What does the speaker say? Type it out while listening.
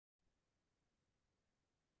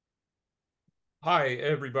Hi,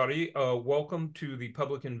 everybody. Welcome to the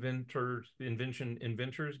Public Invention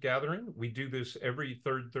Inventors Gathering. We do this every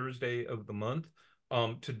third Thursday of the month.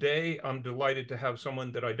 Today, I'm delighted to have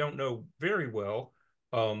someone that I don't know very well,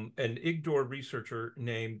 an Igdore researcher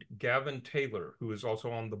named Gavin Taylor, who is also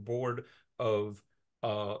on the board of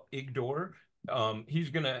Igdore. He's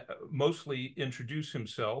going to mostly introduce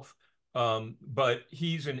himself, but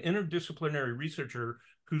he's an interdisciplinary researcher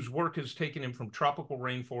whose work has taken him from tropical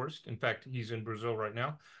rainforest. In fact, he's in Brazil right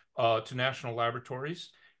now, to national laboratories.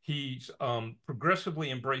 He's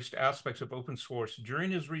progressively embraced aspects of open source during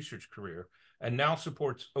his research career and now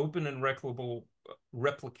supports open and replicatable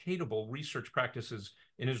research practices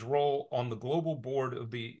in his role on the global board of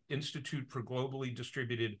the Institute for Globally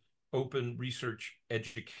Distributed Open Research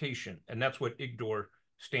Education. And that's what Igdore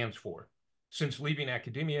stands for. Since leaving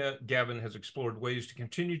academia, Gavin has explored ways to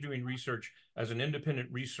continue doing research as an independent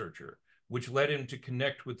researcher, which led him to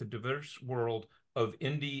connect with the diverse world of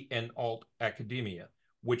indie and alt academia,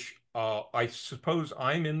 which I suppose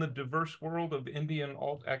I'm in the diverse world of indie and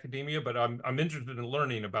alt academia, but I'm interested in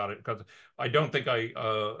learning about it because I don't think I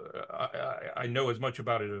know as much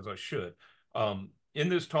about it as I should. In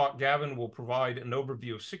this talk, Gavin will provide an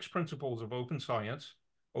overview of 6 principles of open science.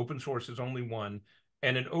 Open source is only one,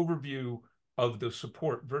 and an overview of the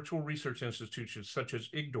support virtual research institutions such as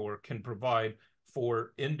Igdore can provide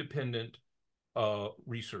for independent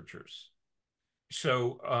researchers.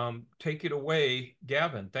 So take it away,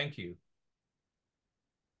 Gavin. Thank you.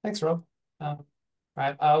 Thanks, Rob.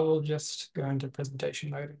 Right, I will just go into presentation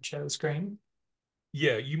mode and share the screen.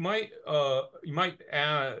 Yeah, you might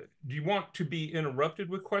add, do you want to be interrupted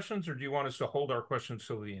with questions or do you want us to hold our questions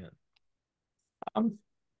till the end?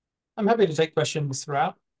 I'm happy to take questions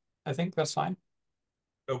throughout. I think that's fine.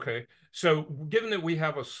 Okay. So given that we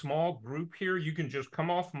have a small group here, you can just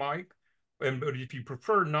come off mic. But if you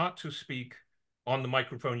prefer not to speak on the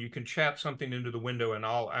microphone, you can chat something into the window and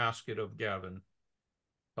I'll ask it of Gavin.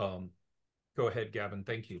 Go ahead, Gavin.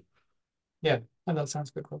 Thank you. Yeah, and that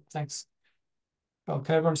sounds good, Rob. Thanks. Oh,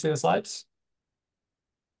 can everyone see the slides?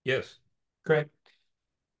 Yes. Great.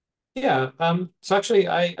 Yeah, so actually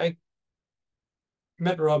I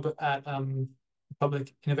met Rob at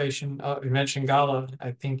Public Invention Gala,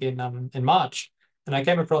 I think in March. And I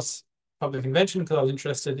came across Public Invention because I was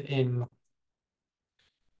interested in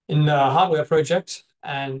a hardware project,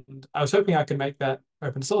 and I was hoping I could make that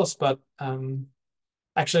open source. But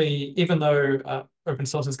actually, even though open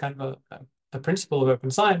source is kind of a principle of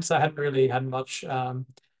open science, I hadn't really had much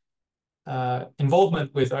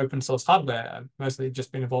involvement with open source hardware. I've mostly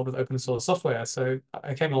just been involved with open source software. So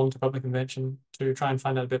I came along to Public Invention to try and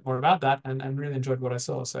find out a bit more about that, and really enjoyed what I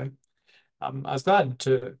saw. So I was glad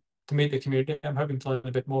to meet the community. I'm hoping to learn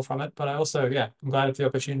a bit more from it. But I also, yeah, I'm glad at the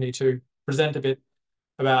opportunity to present a bit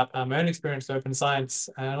about my own experience with open science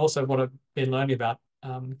and also what I've been learning about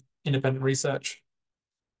independent research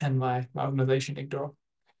and my organization, Igdore.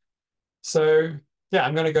 So yeah,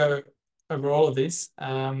 I'm going to go over all of these.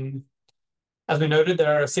 As we noted,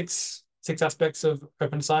 there are six aspects of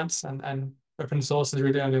open science, and open source is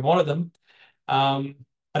really only one of them. I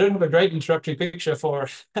don't have a great introductory picture for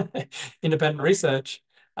independent research,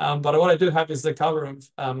 but what I do have is the cover of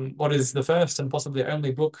what is the first and possibly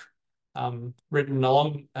only book written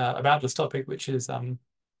along about this topic, which is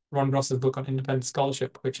Ron Gross's book on independent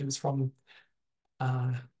scholarship, which is from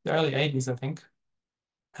the early 80s, I think.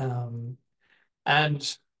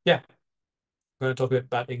 And yeah, I'm going to talk a bit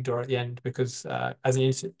about Igdore at the end because as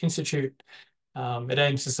an institute, it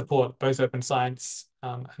aims to support both open science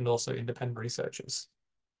and also independent researchers.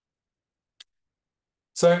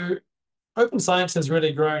 So open science has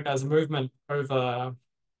really grown as a movement over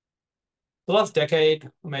the last decade,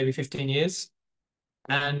 or maybe 15 years.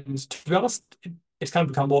 And to be honest, it's kind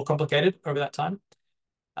of become more complicated over that time.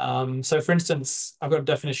 So for instance, I've got a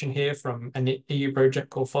definition here from an EU project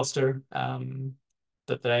called Foster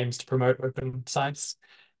that aims to promote open science.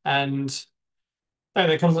 And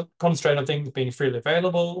they concentrate on things being freely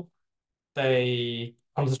available. They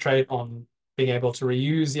concentrate on being able to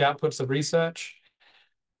reuse the outputs of research.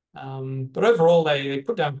 But overall, they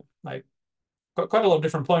put down like quite a lot of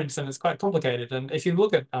different points, and it's quite complicated. And if you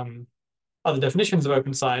look at other definitions of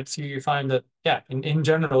open science, you find that, yeah, in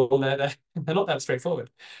general, they're not that straightforward.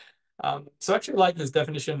 So I actually like this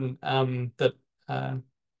definition that a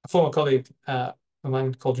former colleague of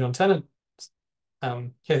mine called John Tennant,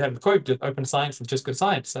 he had a quote that open science is just good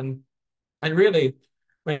science. And really,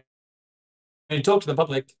 when you talk to the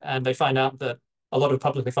public and they find out that a lot of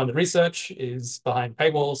publicly funded research is behind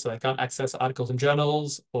paywalls, so they can't access articles in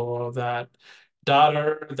journals, or that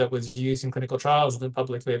data that was used in clinical trials isn't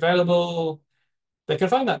publicly available, they can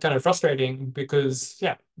find that kind of frustrating because,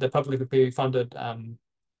 yeah, they're publicly funded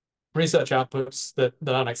research outputs that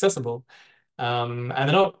aren't accessible. And they're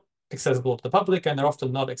not accessible to the public, and they're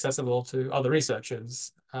often not accessible to other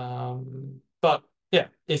researchers. But yeah,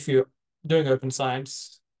 if you're doing open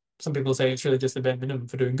science, some people say it's really just the bare minimum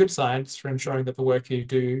for doing good science, for ensuring that the work you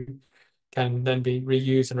do can then be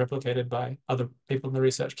reused and replicated by other people in the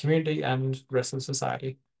research community and the rest of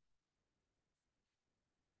society.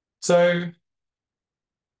 So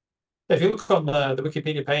if you look on the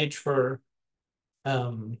Wikipedia page for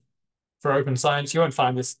open science, you won't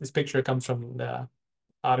find this picture. It comes from the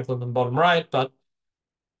article in the bottom right, but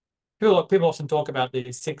people often talk about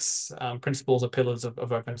these six principles or pillars of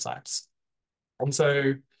open science. And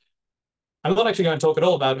so I'm not actually going to talk at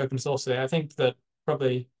all about open source today. I think that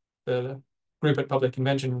probably the group at Public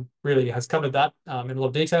Invention really has covered that in a lot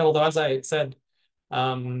of detail. Although, as I said,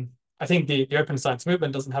 um, I think the open science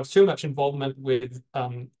movement doesn't have too much involvement with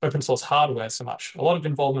open source hardware so much. A lot of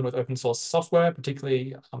involvement with open source software,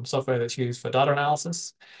 particularly software that's used for data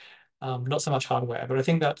analysis. Not so much hardware, but I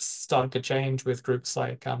think that's starting to change with groups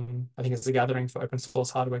like, I think it's the Gathering for Open Source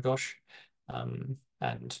Hardware, Gosh.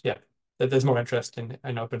 And yeah, there's more interest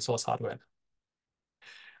in open source hardware.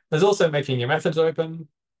 There's also making your methods open.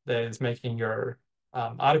 There's making your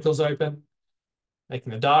articles open,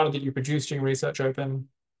 making the data that you produce during research open,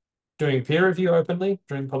 doing peer review openly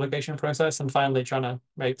during the publication process, and finally trying to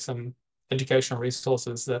make some educational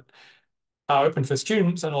resources that are open for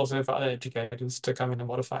students and also for other educators to come in and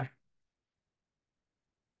modify.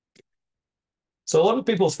 So a lot of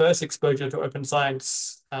people's first exposure to open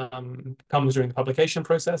science comes during the publication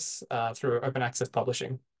process through open access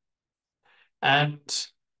publishing. And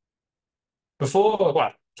before,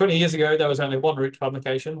 what, 20 years ago, there was only one route to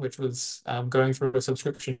publication, which was going through a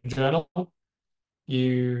subscription journal.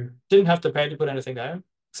 You didn't have to pay to put anything there,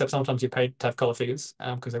 except sometimes you paid to have color figures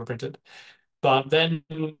because they were printed. But then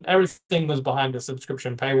everything was behind a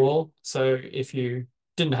subscription paywall. So if you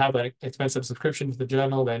didn't have an expensive subscription to the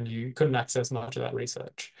journal, then you couldn't access much of that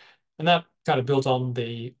research. And that kind of built on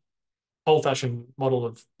the old-fashioned model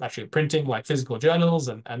of actually printing like physical journals,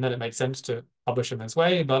 and then it made sense to publish them this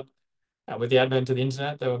way. But with the advent of the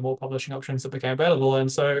internet, there were more publishing options that became available.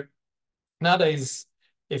 And so nowadays,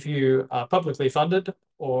 if you are publicly funded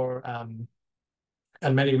or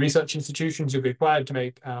and many research institutions, you'll be required to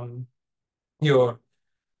make your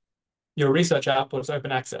research output is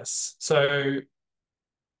open access. So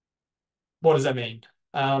what does that mean?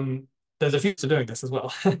 There's a few ways of doing this as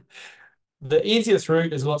well. The easiest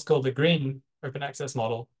route is what's called the green open access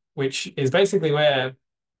model, which is basically where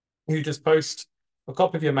you just post a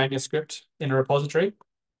copy of your manuscript in a repository.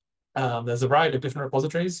 There's a variety of different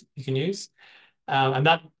repositories you can use. And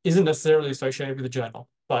that isn't necessarily associated with the journal,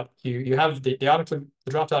 but you have the article,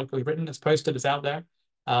 the draft article you've written, it's posted, it's out there.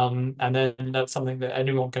 And then that's something that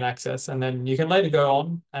anyone can access. And then you can later go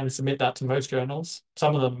on and submit that to most journals.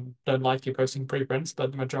 Some of them don't like you posting preprints,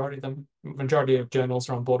 but the majority of journals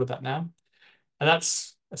are on board with that now. And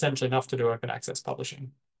that's essentially enough to do open access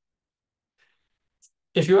publishing.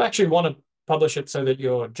 If you actually want to publish it so that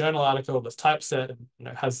your journal article is typeset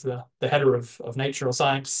and has the header of nature or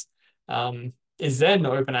science, is then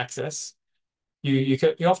open access, you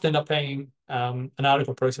often end up paying an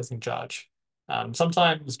article processing charge.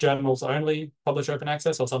 Sometimes journals only publish open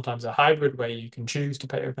access, or sometimes a hybrid where you can choose to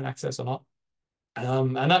pay open access or not.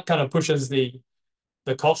 And that kind of pushes the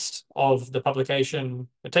cost of the publication.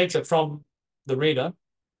 It takes it from the reader,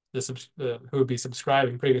 who would be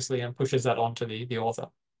subscribing previously, and pushes that onto the author.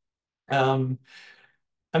 And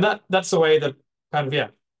that's the way that kind of, yeah,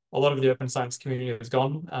 a lot of the open science community has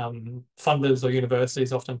gone. Funders or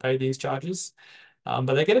universities often pay these charges,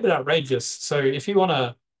 but they get a bit outrageous. So if you want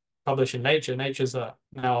to publish in Nature, Nature's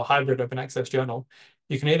now a hybrid open access journal,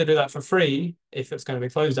 you can either do that for free if it's going to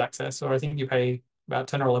be closed access, or I think you pay about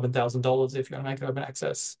 $10,000 or $11,000 if you want to make it open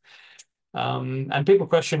access. And people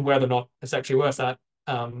question whether or not it's actually worth that.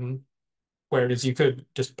 Whereas you could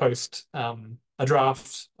just post a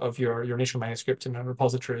draft of your initial manuscript in a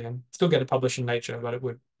repository and still get it published in Nature, but it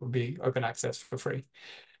would be open access for free.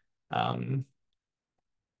 And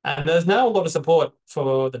there's now a lot of support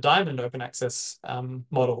for the Diamond open access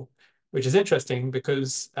model, which is interesting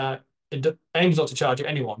because it aims not to charge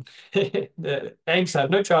anyone. It aims to have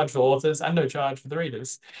no charge for authors and no charge for the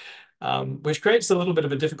readers, which creates a little bit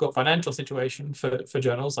of a difficult financial situation for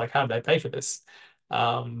journals, like how do they pay for this?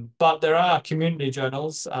 But there are community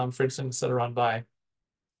journals, for instance, that are run by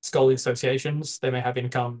scholarly associations. They may have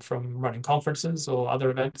income from running conferences or other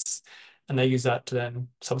events, and they use that to then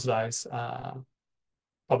subsidize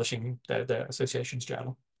publishing their association's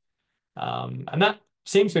journal. And that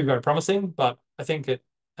seems to be very promising, but I think it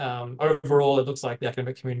overall it looks like the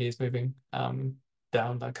academic community is moving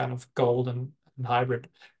down that kind of gold and hybrid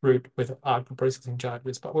route with argument processing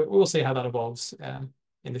charges, but we'll see how that evolves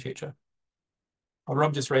in the future. Oh,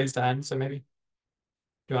 Rob just raised a hand, so maybe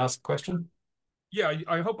you ask a question. Yeah,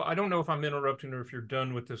 I hope I don't know if I'm interrupting or if you're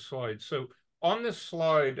done with this slide. So on this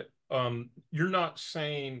slide, you're not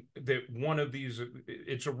saying that one of these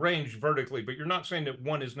it's arranged vertically, but you're not saying that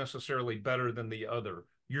one is necessarily better than the other.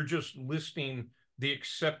 You're just listing the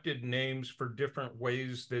accepted names for different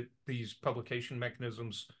ways that these publication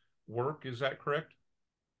mechanisms work. Is that correct?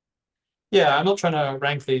 Yeah, I'm not trying to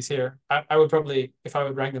rank these here. I would probably, if I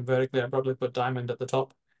would rank them vertically, I'd probably put diamond at the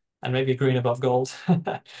top and maybe green above gold.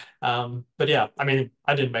 But yeah, I mean,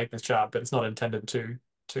 I didn't make this chart, but it's not intended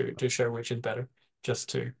to show which is better, just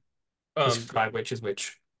to Um, describe which is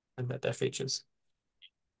which and that their features.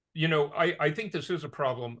 I think this is a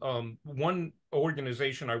problem. One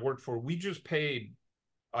organization I worked for, we just paid,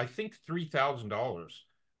 I think, $3,000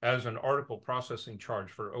 as an article processing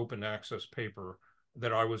charge for open access paper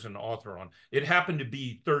that I was an author on. It happened to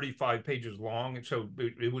be 35 pages long, and so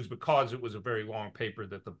it was because it was a very long paper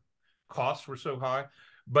that the costs were so high.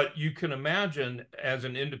 But you can imagine, as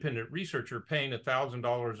an independent researcher, paying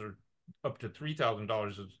 $1,000 or up to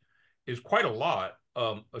 $3,000 is quite a lot,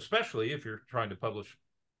 especially if you're trying to publish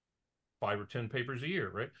 5 or 10 papers a year,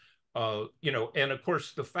 right? And of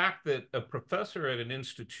course, the fact that a professor at an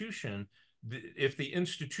institution, if the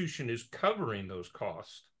institution is covering those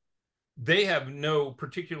costs, they have no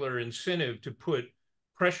particular incentive to put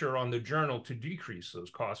pressure on the journal to decrease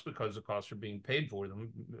those costs because the costs are being paid for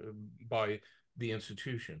them by the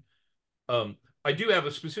institution. I do have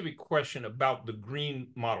a specific question about the green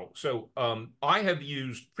model. So I have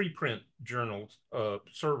used preprint journals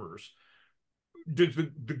servers. Does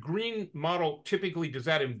the green model typically, does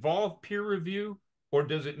that involve peer review, or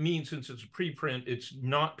does it mean since it's a preprint it's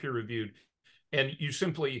not peer reviewed and you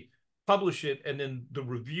simply publish it and then the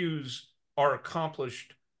reviews are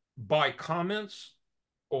accomplished by comments,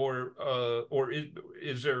 or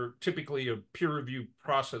is there typically a peer review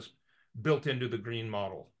process built into the green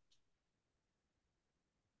model?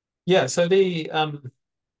 Yeah, so the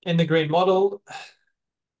in the green model,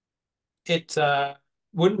 it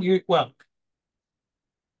wouldn't you well,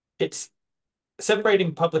 it's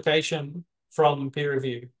separating publication from peer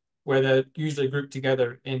review, where they're usually grouped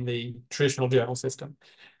together in the traditional journal system.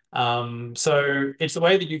 So it's the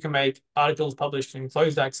way that you can make articles published in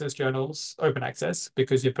closed access journals open access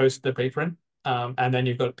because you post the preprint, and then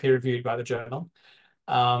you've got it peer reviewed by the journal.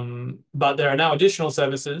 But there are now additional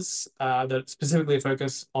services that specifically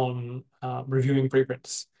focus on reviewing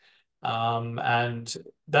preprints. And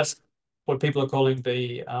that's what people are calling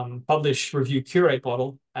the publish, review, curate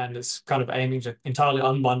model. And it's kind of aiming to entirely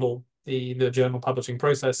unbundle the journal publishing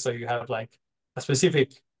process. So you have like a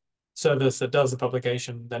specific service that does the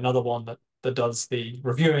publication, then another one that does the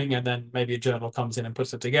reviewing, and then maybe a journal comes in and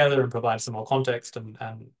puts it together and provides some more context and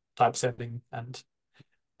typesetting and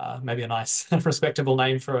maybe a nice respectable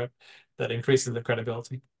name for it that increases the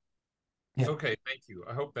credibility. Yeah. Okay, thank you.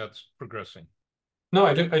 I hope that's progressing. No,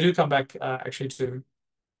 I do come back actually to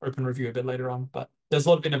open review a bit later on, but there's a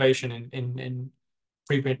lot of innovation in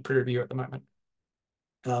preprint peer review at the moment.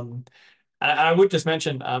 I would just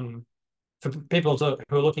mention for people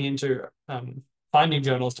who are looking into finding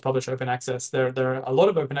journals to publish open access, there are a lot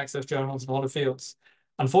of open access journals in a lot of fields.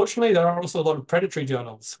 Unfortunately, there are also a lot of predatory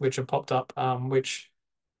journals which have popped up, which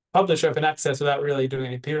publish open access without really doing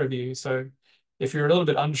any peer review. So if you're a little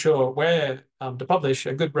bit unsure where to publish,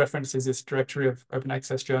 a good reference is this directory of open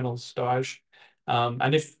access journals, DOAJ.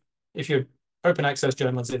 And if your open access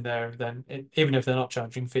journal is in there, then even if they're not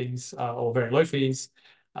charging fees or very low fees,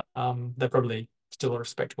 they're probably still a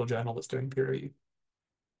respectable journal that's doing peer review.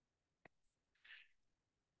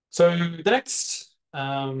 So the next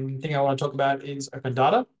thing I want to talk about is open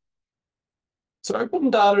data. So open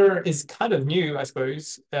data is kind of new, I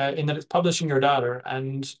suppose, in that it's publishing your data.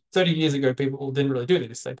 And 30 years ago, people didn't really do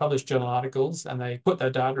this. They published journal articles and they put their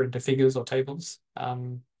data into figures or tables,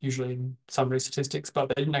 usually in summary statistics, but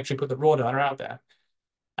they didn't actually put the raw data out there.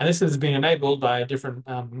 And this has been enabled by different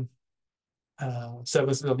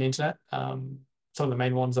services on the internet. Some of the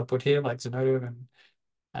main ones I put here, like Zenodo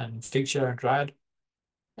and Figshare and Dryad.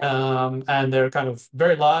 And they're kind of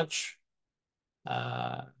very large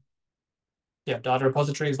data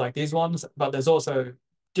repositories like these ones, but there's also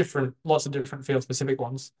lots of different field specific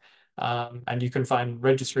ones. And you can find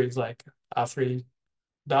registries like R3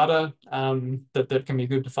 data that can be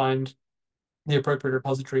good to find the appropriate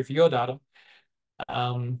repository for your data.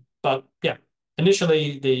 But yeah,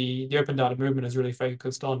 initially the open data movement is really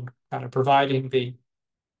focused on kind of providing the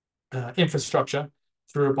infrastructure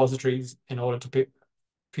through repositories in order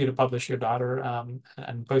for you to publish your data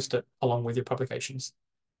and post it along with your publications.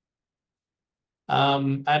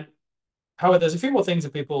 And however, there's a few more things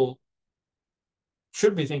that people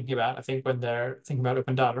should be thinking about, I think, when they're thinking about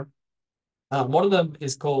open data. One of them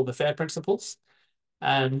is called the FAIR principles.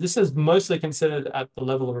 And this is mostly considered at the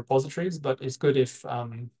level of repositories, but it's good if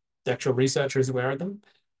the actual researcher is aware of them.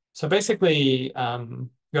 So basically, you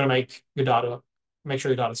got to make sure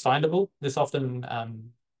your data is findable. This often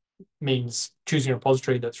means choosing a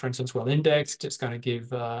repository that's, for instance, well indexed. It's going to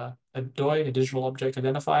give a DOI, a digital object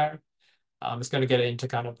identifier. It's going to get it into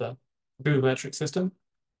kind of the bibliometric system.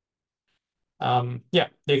 Yeah,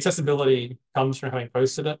 the accessibility comes from having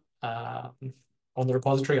posted it on the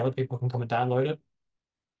repository. Other people can come and download it.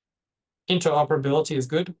 Interoperability is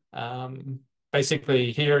good.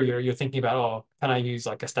 Basically, here you're thinking about, oh, can I use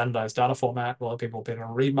like a standardized data format? Will people be able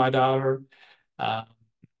to read my data?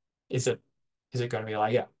 Is it going to be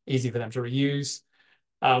like, yeah, easy for them to reuse?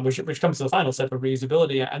 Which comes to the final step of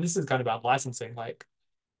reusability, and this is kind of about licensing. Like,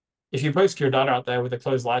 if you post your data out there with a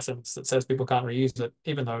closed license that says people can't reuse it,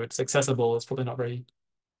 even though it's accessible, it's probably not very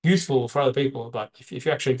useful for other people. But if you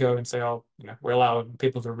actually go and say, oh, we're allowing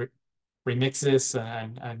people to remix this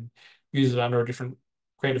and use it under a different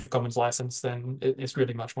Creative Commons license, then it's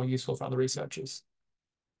really much more useful for other researchers.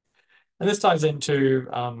 And this ties into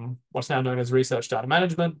what's now known as research data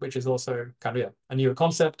management, which is also kind of a newer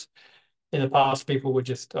concept. In the past, people would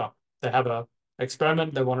just, they have an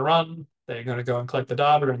experiment they want to run, they're going to go and collect the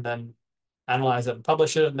data and then analyze it and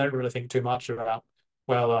publish it, and they don't really think too much about,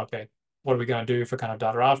 well, okay, what are we going to do for kind of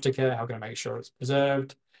data aftercare? How can I make sure it's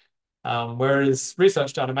preserved? Whereas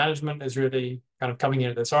research data management is really kind of coming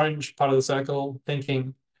into this orange part of the circle,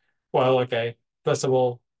 thinking, well, okay, first of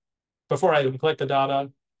all, before I even collect the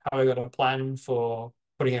data, how I got a plan for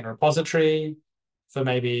putting it in a repository, for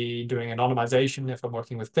maybe doing anonymization if I'm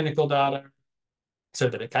working with clinical data, so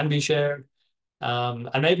that it can be shared, and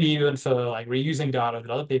maybe even for like reusing data that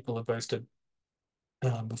other people have posted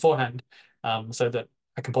beforehand, so that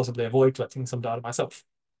I can possibly avoid collecting some data myself.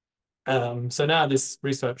 So now this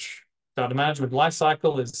research data management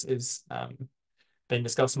lifecycle is being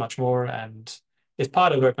discussed much more and is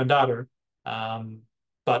part of open data,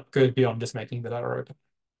 but goes beyond just making the data open.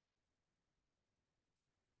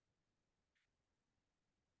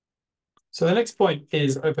 So the next point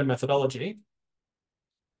is open methodology.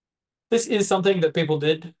 This is something that people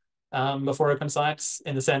did before open science,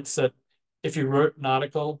 in the sense that if you wrote an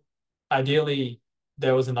article, ideally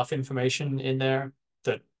there was enough information in there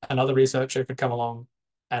that another researcher could come along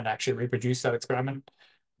and actually reproduce that experiment.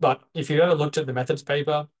 But if you ever looked at the methods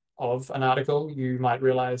paper of an article, you might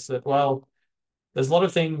realize that, well, there's a lot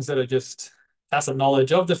of things that are just tacit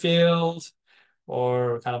knowledge of the field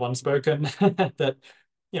or kind of unspoken that,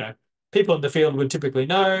 people in the field would typically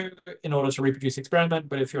know in order to reproduce the experiment.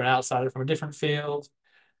 But if you're an outsider from a different field,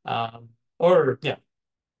 or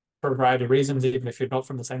for a variety of reasons, even if you're not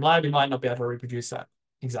from the same lab, you might not be able to reproduce that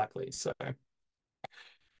exactly. So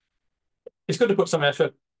it's good to put some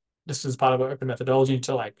effort. This is part of open methodology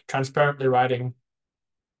into like transparently writing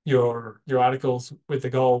your articles with the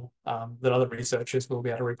goal that other researchers will be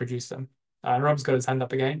able to reproduce them. And Rob's got his hand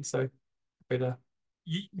up again, so happy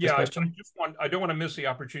Yeah, question. I don't want to miss the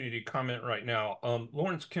opportunity to comment right now.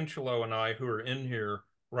 Lawrence Kinchelow and I, who are in here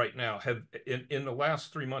right now, have in the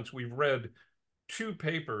last 3 months, we've read two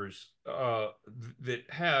papers that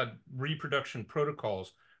had reproduction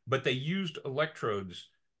protocols, but they used electrodes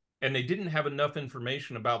and they didn't have enough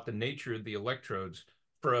information about the nature of the electrodes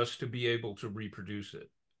for us to be able to reproduce it.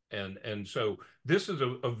 And so this is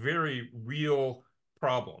a very real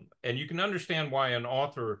problem. And you can understand why an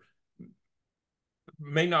author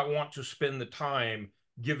may not want to spend the time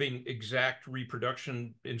giving exact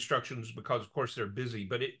reproduction instructions because of course they're busy,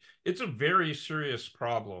 but it's a very serious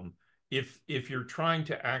problem if you're trying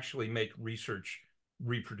to actually make research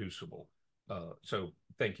reproducible. So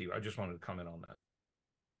thank you. I just wanted to comment on that.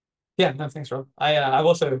 Yeah, no, thanks, Rob. I've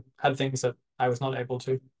also had things that I was not able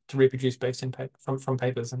to reproduce based in from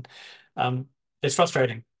papers, and it's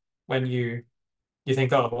frustrating when you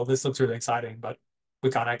think, oh, well, this looks really exciting, but we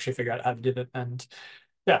can't actually figure out how to do it. And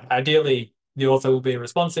yeah, ideally, the author will be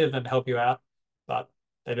responsive and help you out, but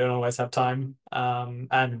they don't always have time.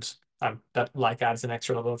 And that like adds an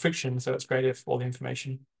extra level of friction. So it's great if all the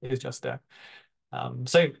information is just there.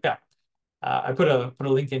 So yeah, I put a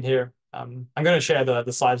link in here. I'm going to share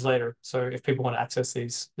the slides later. So if people want to access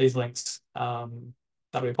these links, that'll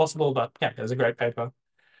be possible. But yeah, there's a great paper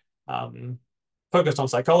focused on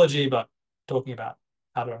psychology, but talking about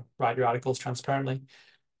how to write your articles transparently.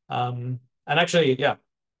 And actually, yeah,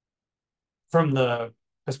 from the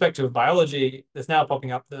perspective of biology, there's now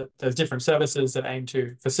popping up that there's different services that aim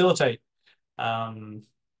to facilitate,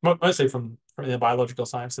 mostly from the biological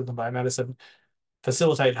sciences and biomedicine,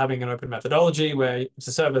 facilitate having an open methodology where it's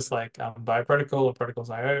a service like Bioprotocol or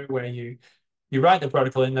Protocols.io, where you write the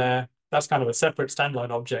protocol in there. That's kind of a separate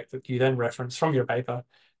standalone object that you then reference from your paper.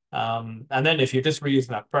 And then if you're just reusing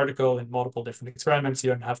that protocol in multiple different experiments,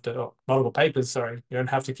 you don't have to, or multiple papers, sorry, you don't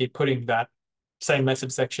have to keep putting that same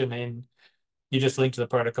method section in. You just link to the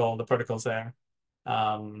protocol's there.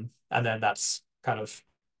 And then that's kind of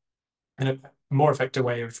a more effective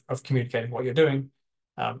way of communicating what you're doing.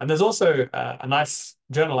 And there's also a nice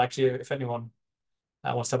journal, actually, if anyone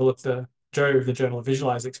wants to have a look, the Journal of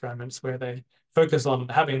Visualized Experiments, where they focus on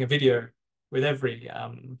having a video with every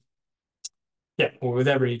with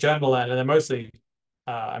every journal, and they're mostly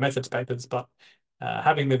methods papers, but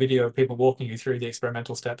having the video of people walking you through the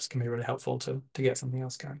experimental steps can be really helpful to get something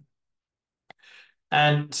else going.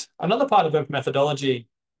 And another part of open methodology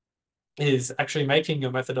is actually making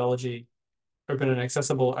your methodology open and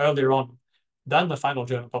accessible earlier on than the final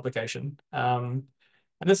journal publication. And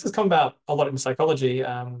this has come about a lot in psychology,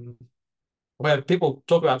 where people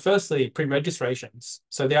talk about, firstly, pre-registrations.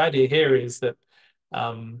 So the idea here is that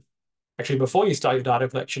actually before you start your data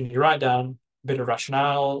collection, you write down a bit of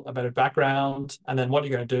rationale, a bit of background, and then what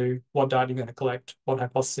you're going to do, what data you're going to collect, what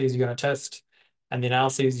hypotheses you're going to test, and the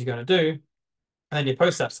analyses you're going to do, and then you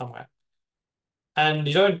post that somewhere. And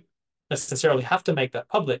you don't necessarily have to make that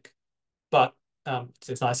public, but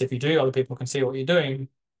it's nice if you do. Other people can see what you're doing.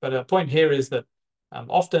 But a point here is that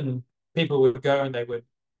often people would go and they would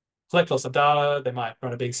collect lots of data. They might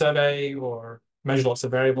run a big survey or measure lots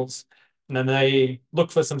of variables, and then they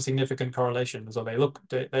look for some significant correlations, or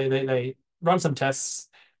they run some tests,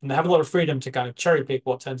 and they have a lot of freedom to kind of cherry pick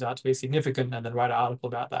what turns out to be significant and then write an article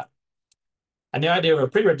about that. And the idea of a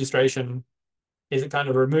pre-registration is it kind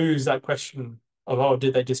of removes that question of, oh,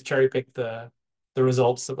 did they just cherry pick the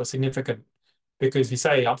results that were significant? Because you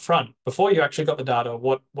say up front, before you actually got the data,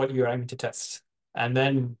 what you're aiming to test. And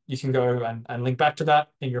then you can go and link back to that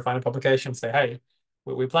in your final publication, say, hey,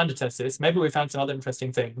 we plan to test this. Maybe we found some other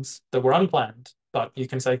interesting things that were unplanned, but you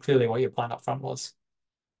can say clearly what your plan up front was.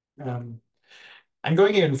 And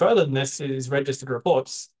going even further than this is registered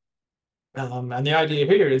reports. And the idea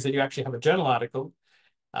here is that you actually have a journal article,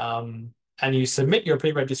 and you submit your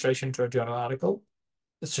pre-registration to a journal article,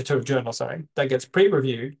 to a journal, sorry, that gets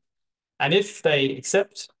pre-reviewed. And if they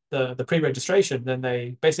accept the pre-registration, then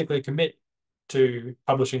they basically commit to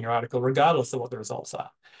publishing your article, regardless of what the results are.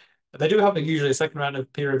 But they do have usually a second round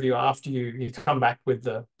of peer review after you come back with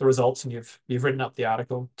the results and you've written up the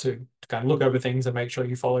article to kind of look over things and make sure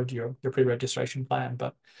you followed your pre-registration plan.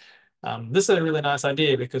 But this is a really nice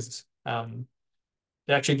idea because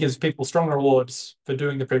it actually gives people strong rewards for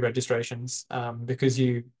doing the pre-registrations, because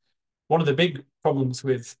one of the big problems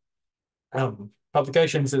with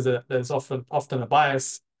publications is that there's often a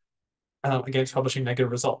bias against publishing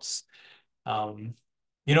negative results.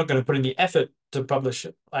 You're not going to put in the effort to publish,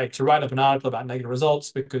 like to write up an article about negative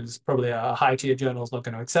results, because probably a high tier journal is not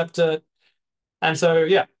going to accept it. And so,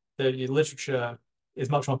 yeah, the literature is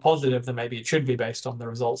much more positive than maybe it should be based on the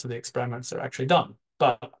results of the experiments that are actually done.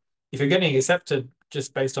 But if you're getting accepted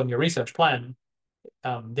just based on your research plan,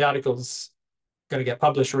 the article's going to get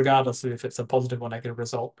published regardless of if it's a positive or negative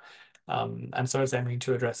result. And so it's aiming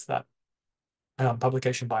to address that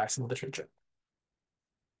publication bias in the literature.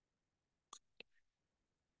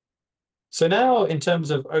 So now, in terms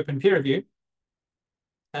of open peer review,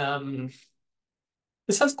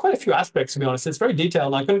 this has quite a few aspects, to be honest. It's very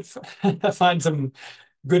detailed, and I couldn't find some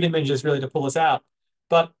good images really to pull us out.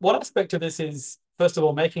 But one aspect of this is, first of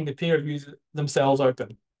all, making the peer reviews themselves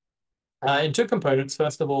open. In two components.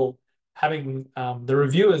 First of all, having the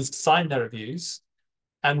reviewers sign their reviews,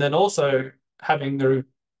 and then also having the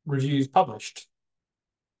reviews published.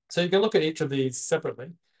 So you can look at each of these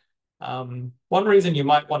separately. One reason you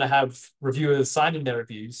might want to have reviewers signing their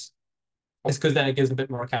reviews is because then it gives a bit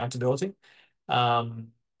more accountability.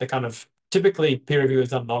 They kind of typically peer review is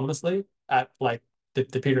done anonymously. Like the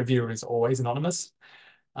peer reviewer is always anonymous,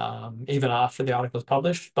 even after the article is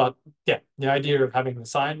published. But yeah, the idea of having the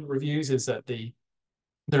signed reviews is that the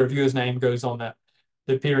reviewer's name goes on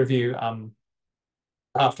the peer review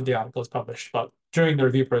after the article is published. But during the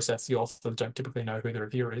review process, you also don't typically know who the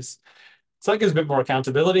reviewer is. So that gives a bit more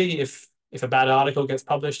accountability. If a bad article gets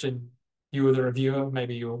published and you were the reviewer,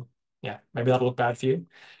 maybe that'll look bad for you.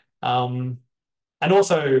 And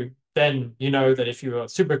also then you know that if you are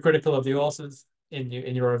super critical of the authors in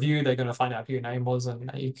your review, they're going to find out who your name was, and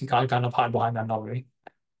you can kind of hide behind that anonymity.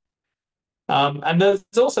 And there's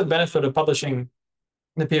also the benefit of publishing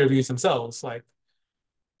the peer reviews themselves. Like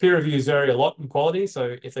peer reviews vary a lot in quality.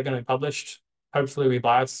 So if they're going to be published, hopefully we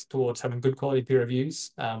bias towards having good quality peer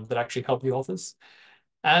reviews that actually help the authors.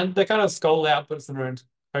 And they kind of skull outputs in their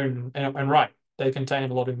own right. They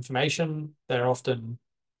contain a lot of information. They're often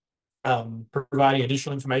providing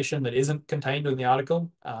additional information that isn't contained in the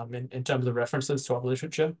article in terms of references to other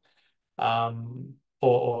literature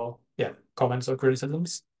or yeah, comments or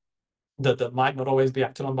criticisms that might not always be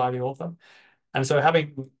acted on by the author. And so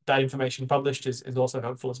having that information published is also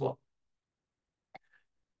helpful as well.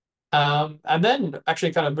 And then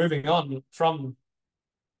actually kind of moving on from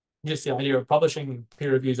just the idea of publishing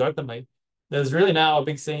peer reviews openly, there's really now a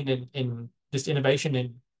big scene in just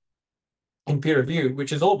innovation in peer review,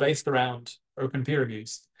 which is all based around open peer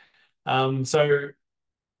reviews. So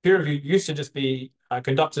peer review used to just be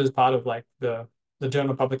conducted as part of like the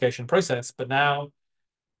journal publication process, but now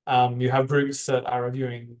you have groups that are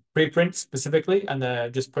reviewing preprints specifically, and they're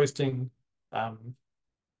just posting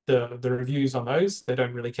the reviews on those. They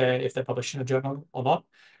don't really care if they're published in a journal or not.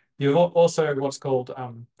 You have also what's called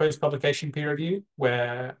post-publication peer review,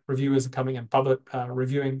 where reviewers are coming and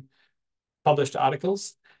reviewing published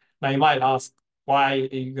articles. Now you might ask, why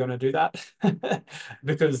are you going to do that?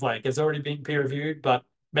 Because like it's already been peer reviewed, but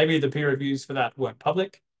maybe the peer reviews for that weren't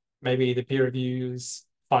public. Maybe the peer reviews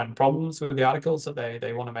find problems with the articles that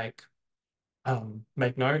they want to make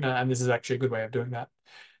known, and this is actually a good way of doing that.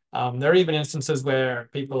 There are even instances where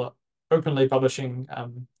people are openly publishing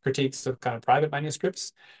critiques of kind of private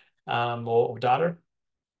manuscripts or data.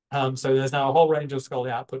 So there's now a whole range of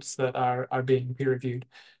scholarly outputs that are being peer reviewed.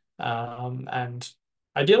 And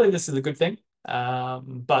ideally, this is a good thing.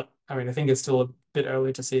 But I mean, I think it's still a bit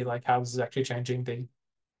early to see like how this is actually changing the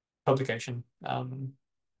publication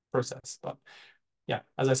process. But yeah,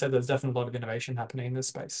 as I said, there's definitely a lot of innovation happening in this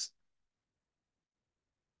space.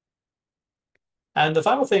 And the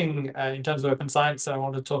final thing in terms of open science that I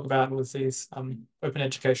wanted to talk about was these open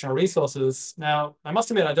educational resources. Now, I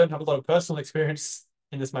must admit, I don't have a lot of personal experience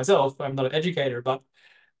in this myself. I'm not an educator, but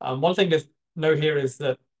one thing to note here is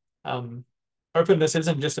that openness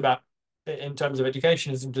isn't just about, in terms of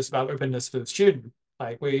education, isn't just about openness for the student.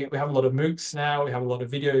 Like we have a lot of MOOCs now, we have a lot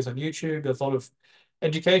of videos on YouTube, there's a lot of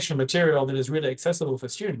educational material that is really accessible for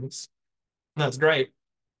students. That's great.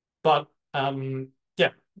 But yeah,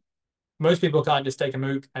 most people can't just take a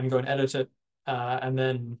MOOC and go and edit it and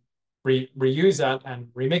then reuse that and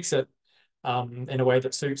remix it in a way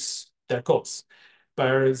that suits their course.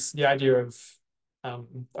 Whereas the idea of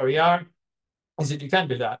OER is that you can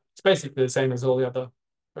do that. It's basically the same as all the other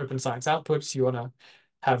open science outputs. You want to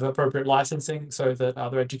have appropriate licensing so that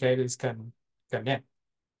other educators can yeah,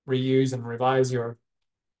 reuse and revise your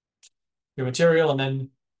material and then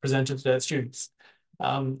present it to their students.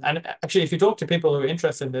 And actually, if you talk to people who are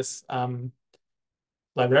interested in this,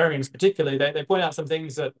 librarians particularly, they point out some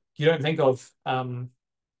things that you don't think of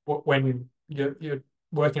when you're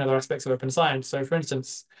working on other aspects of open science. So for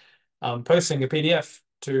instance, posting a PDF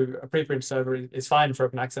to a preprint server is fine for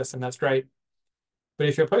open access, and that's great. But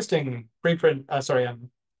if you're posting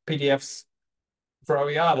PDFs for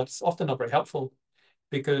OER, that's often not very helpful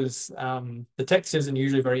because the text isn't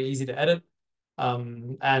usually very easy to edit.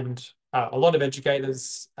 And a lot of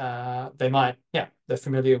educators, they're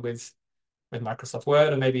familiar with Microsoft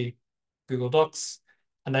Word or maybe Google Docs,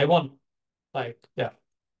 and they want a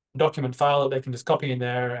document file that they can just copy in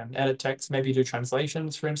there and edit text, maybe do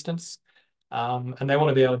translations, for instance. And they want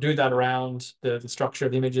to be able to do that around the structure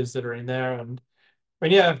of the images that are in there. And I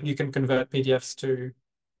mean, yeah, you can convert PDFs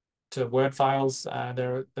to Word files.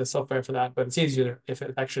 There's software for that, but it's easier if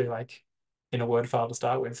it's actually like in a Word file to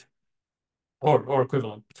start with, or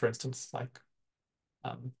equivalent, for instance, like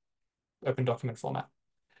open document format.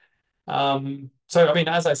 So, I mean,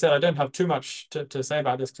 as I said, I don't have too much to say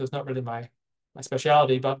about this because it's not really my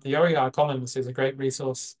specialty, but the OER Commons is a great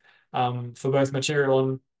resource for both material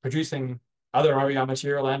and producing other OER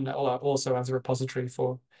material and also as a repository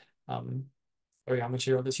for OER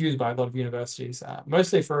material that's used by a lot of universities,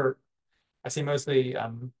 mostly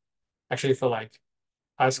actually for like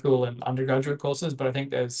high school and undergraduate courses, but I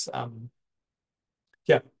think there's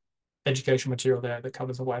education material there that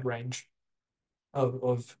covers a wide range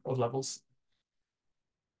of levels.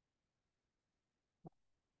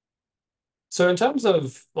 So in terms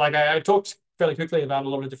of like I talked fairly quickly about a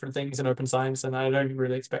lot of different things in open science, and I don't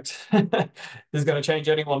really expect this is going to change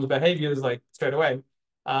anyone's behaviors like straight away.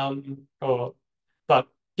 But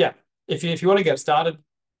yeah, if you want to get started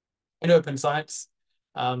in open science,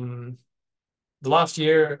 the last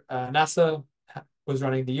year NASA was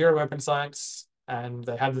running the Year of Open Science, and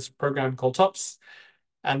they had this program called TOPS,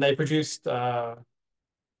 and they produced a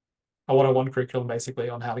 101 curriculum basically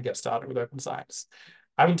on how to get started with open science.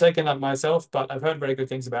 I haven't taken that myself, but I've heard very good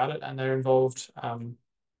things about it, and they're involved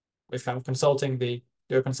with kind of consulting the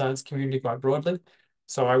open science community quite broadly.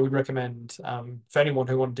 So I would recommend for anyone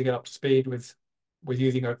who wanted to get up to speed with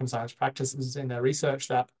using open science practices in their research,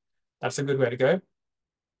 that's a good way to go.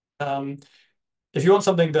 If you want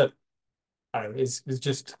something that is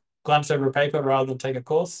just glance over a paper rather than take a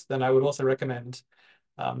course, then I would also recommend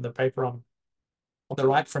the paper on the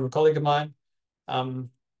right from a colleague of mine,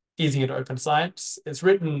 Easing into Open Science. It's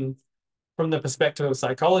written from the perspective of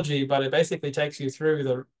psychology, but it basically takes you through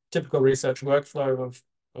the typical research workflow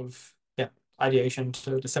of ideation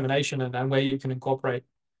to dissemination and where you can incorporate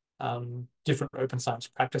different open science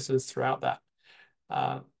practices throughout that.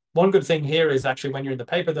 One good thing here is actually when you're in the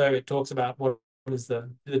paper, though, it talks about what is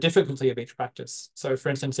the difficulty of each practice. So for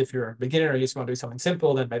instance, if you're a beginner and you just want to do something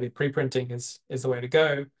simple, then maybe pre-printing is the way to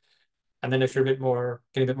go. And then if you're getting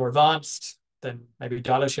a bit more advanced, then maybe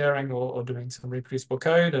data sharing or doing some reproducible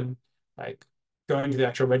code, and like going to the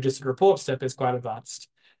actual registered report step is quite advanced.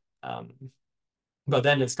 But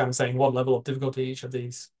then it's kind of saying what level of difficulty each of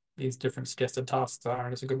these different suggested tasks are,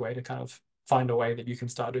 and it's a good way to kind of find a way that you can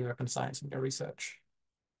start doing open science in your research.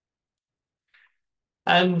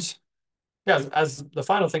 And yeah, as the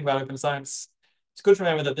final thing about open science, it's good to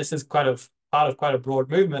remember that this is part of quite a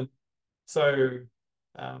broad movement. So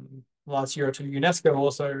last year or two, UNESCO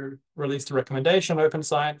also released a recommendation on open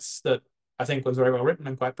science that I think was very well written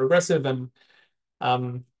and quite progressive. And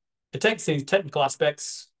it takes these technical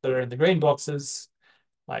aspects that are in the green boxes,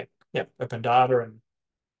 like open data and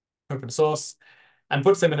open source, and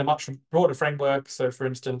puts them in a much broader framework. So for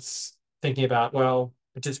instance, thinking about, well,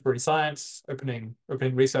 participatory science, opening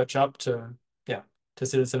research up to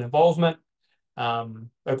citizen involvement,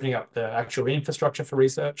 opening up the actual infrastructure for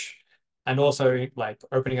research, and also like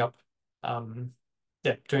opening up to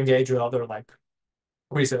engage with other like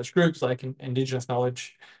research groups like indigenous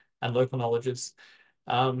knowledge and local knowledges.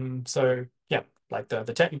 So yeah, like the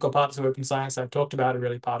technical parts of open science I've talked about are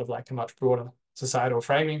really part of like a much broader societal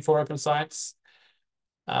framing for open science.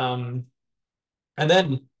 And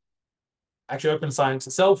then actually open science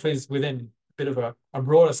itself is within a bit of a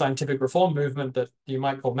broader scientific reform movement that you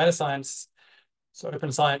might call meta science. So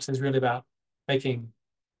open science is really about making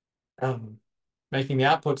the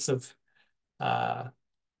outputs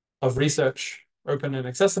of research open and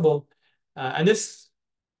accessible. And this,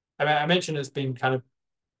 I mentioned, has been kind of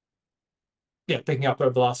picking up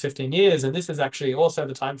over the last 15 years, and this is actually also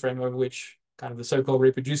the time frame over which kind of the so-called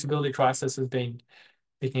reproducibility crisis has been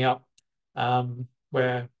picking up,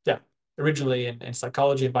 where originally in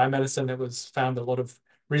psychology and biomedicine, it was found that a lot of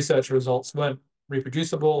research results weren't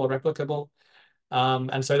reproducible or replicable.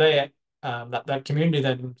 And so that community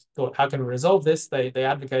then thought, how can we resolve this? They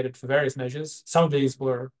advocated for various measures. Some of these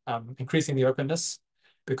were increasing the openness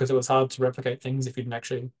because it was hard to replicate things if you didn't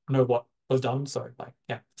actually know what was done. So like,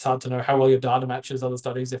 it's hard to know how well your data matches other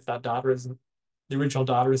studies if that data the original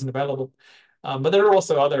data isn't available. But there are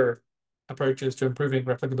also other approaches to improving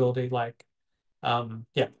replicability, like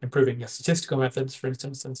improving your statistical methods, for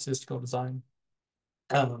instance, and statistical design,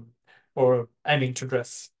 or aiming to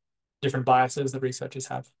address different biases that researchers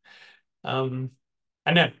have. And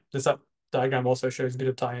then this diagram also shows a bit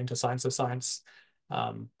of tie into science of science,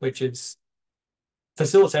 which is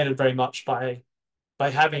facilitated very much by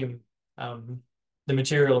having the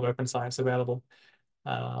material of open science available.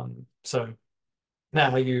 So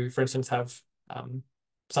now you, for instance, have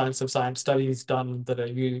science of science studies done that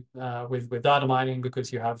are with data mining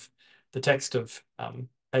because you have the text of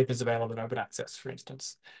papers available in open access, for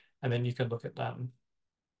instance. And then you can look at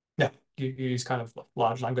you use kind of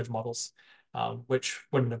large language models, which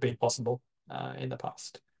wouldn't have been possible in the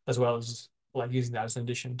past, as well as like using that as an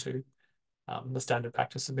addition to the standard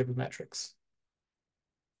practice of bibliometrics.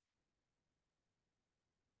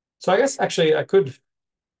 So I guess actually I could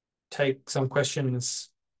take some questions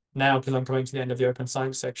now because I'm coming to the end of the open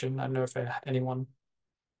science section. I don't know if anyone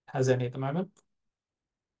has any at the moment.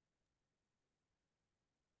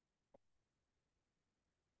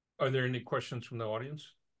 Are there any questions from the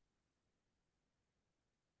audience?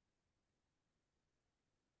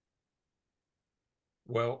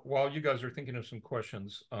 Well, while you guys are thinking of some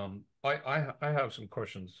questions, I have some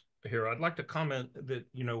questions here. I'd like to comment that,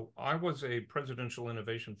 I was a presidential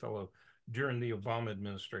innovation fellow during the Obama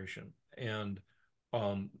administration, and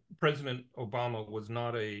President Obama was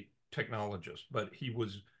not a technologist, but he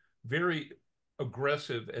was very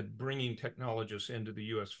aggressive at bringing technologists into the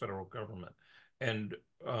U.S. federal government. And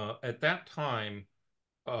at that time,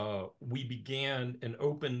 we began an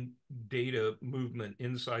open data movement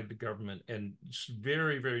inside the government, and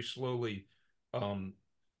very, very slowly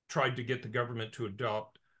tried to get the government to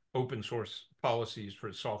adopt open source policies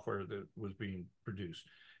for software that was being produced.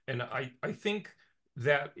 And I think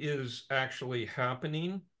that is actually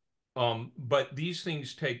happening. But these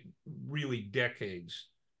things take really decades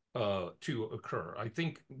to occur. I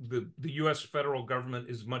think the US federal government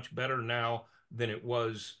is much better now than it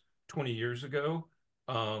was 20 years ago.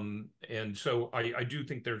 And so I do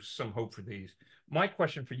think there's some hope for these. My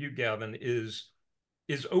question for you, Gavin, is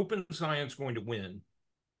open science going to win?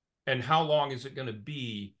 And how long is it going to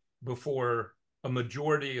be before a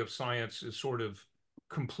majority of science is sort of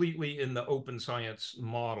completely in the open science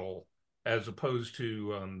model, as opposed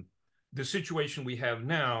to the situation we have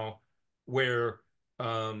now, where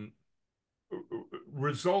um,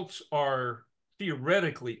 results are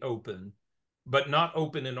theoretically open, but not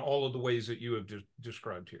open in all of the ways that you have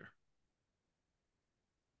described here?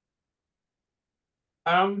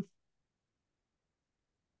 Um,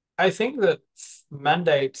 I think that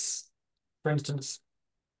mandates, for instance,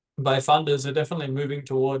 by funders are definitely moving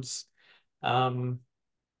towards um,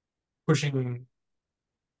 pushing,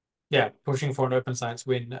 yeah, pushing for an open science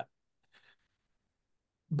win.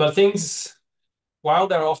 But things, while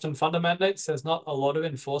there are often funder mandates, there's not a lot of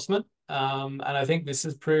enforcement. And I think this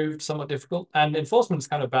has proved somewhat difficult. And enforcement is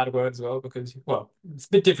kind of a bad word as well, because, well, it's a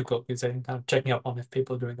bit difficult because they're kind of checking up on if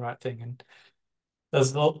people are doing the right thing. And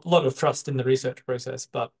there's a lot of trust in the research process.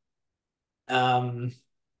 But um,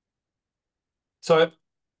 so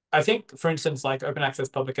I think, for instance, like open access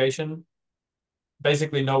publication,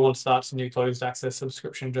 basically no one starts a new closed access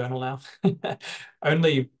subscription journal now.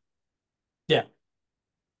 Only, yeah,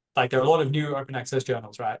 like there are a lot of new open access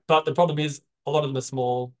journals, right? But the problem is a lot of them are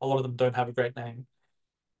small, a lot of them don't have a great name.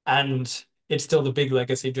 And it's still the big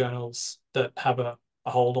legacy journals that have a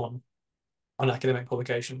hold on academic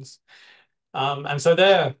publications. And so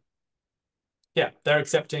they're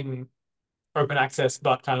accepting open access,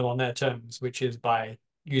 but kind of on their terms, which is by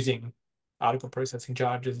using article processing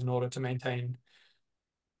charges in order to maintain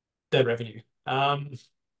their revenue. And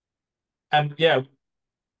yeah,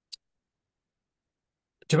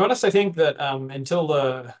 to be honest, I think that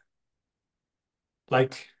until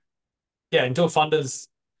like until funders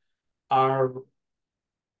are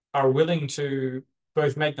willing to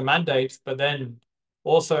both make the mandate, but then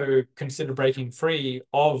also consider breaking free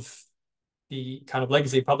of the kind of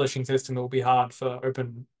legacy publishing system, it will be hard for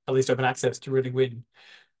at least open access to really win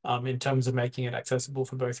in terms of making it accessible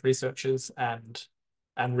for both researchers and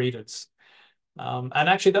readers. And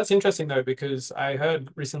actually, that's interesting though, because I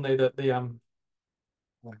heard recently that the I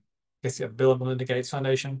guess Bill and Melinda Gates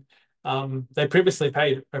Foundation, they previously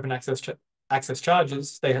paid open access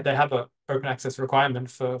charges. They have a open access requirement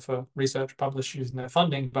for research published using their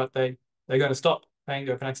funding, but they're going to stop paying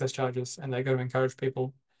the open access charges, and they're going to encourage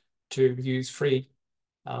people to use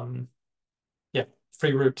um,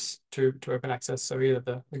 free routes to open access. So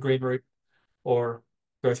either the green route or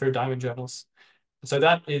go through diamond journals. So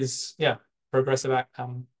that is progressive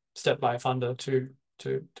step by a funder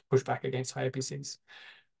to push back against high APCs.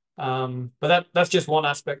 But that's just one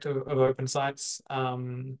aspect of open science.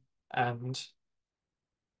 And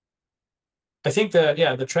I think that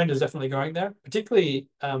the trend is definitely going there, particularly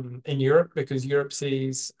in Europe, because Europe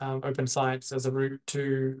sees open science as a route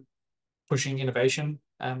to pushing innovation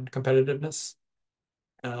and competitiveness.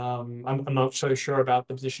 I'm not so sure about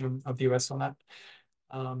the position of the US on that.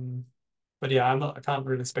 But yeah, I can't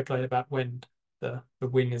really speculate about when the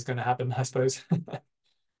win is going to happen, I suppose.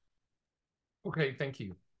 Okay, thank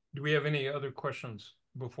you. Do we have any other questions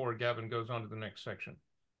before Gavin goes on to the next section?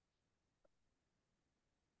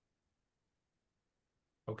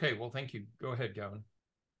 Okay, well, thank you. Go ahead, Gavin.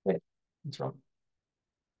 Great. That's right.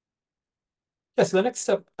 Yeah, so the next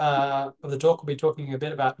step of the talk will be talking a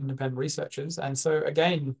bit about independent researchers. And so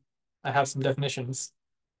again, I have some definitions.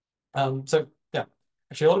 So yeah,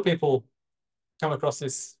 actually a lot of people come across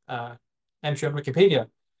this entry on Wikipedia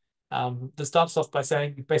that starts off by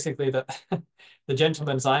saying basically that the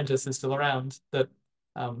gentleman scientist is still around, that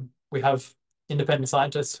we have independent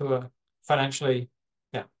scientists who are financially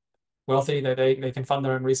wealthy, they can fund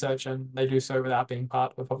their own research, and they do so without being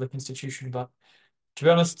part of a public institution. But to be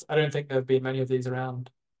honest, I don't think there have been many of these around.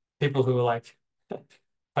 People who are like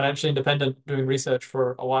financially independent doing research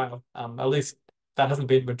for a while. At least that hasn't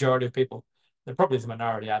been the majority of people. There probably is a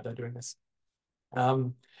minority out there doing this.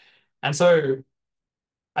 And so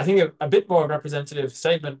I think a bit more representative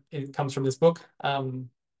statement comes from this book that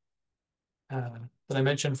I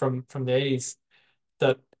mentioned from the 80s,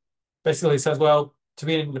 that basically says, well, to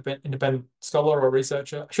be an independent scholar or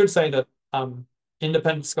researcher, I should say that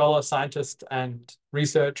independent scholar, scientist, and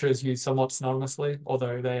researchers use somewhat synonymously,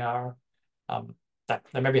 although they are that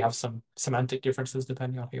they maybe have some semantic differences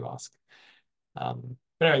depending on who you ask.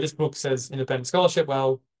 But anyway, this book says independent scholarship.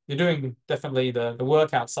 Well, you're doing definitely the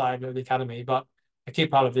work outside of the academy, but a key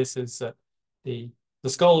part of this is that the the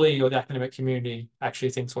scholarly or the academic community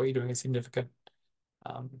actually thinks what you're doing is significant.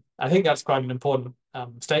 I think that's quite an important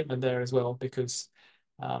statement there as well, because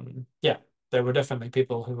yeah, there were definitely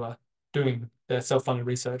people who were doing their self-funded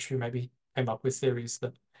research who maybe came up with theories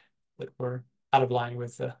that were out of line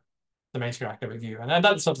with the mainstream academic view. And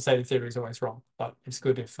that's not to say the theory is always wrong, but it's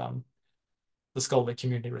good if the scholarly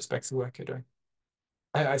community respects the work you're doing.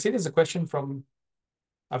 I see there's a question from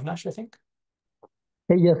Avnash, I think.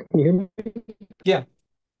 Hey, yes, can you hear me? Yeah.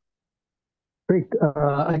 Great.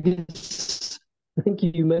 I think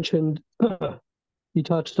you mentioned, you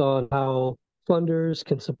touched on how funders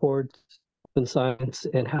can support open science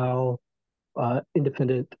and how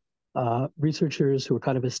independent researchers who are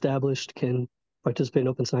kind of established can participate in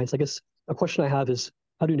open science. I guess a question I have is,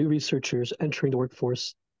 how do new researchers entering the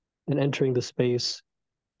workforce and entering the space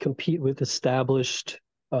compete with established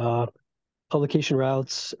uh, publication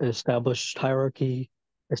routes, established hierarchy,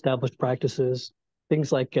 established practices,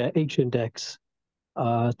 things like H-index,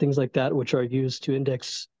 things like that, which are used to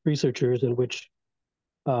index researchers and which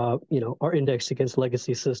are indexed against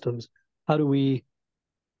legacy systems. How do we,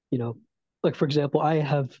 you know, like for example, I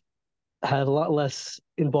have had a lot less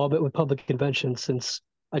involvement with public convention since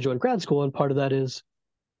I joined grad school, and part of that is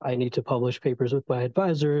I need to publish papers with my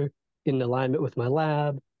advisor in alignment with my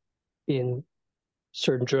lab in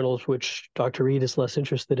certain journals which Dr. Reed is less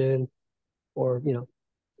interested in, or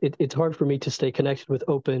it's hard for me to stay connected with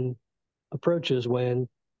open approaches when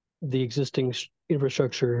the existing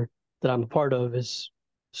infrastructure that I'm a part of is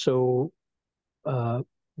so uh,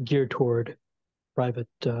 geared toward private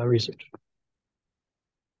research.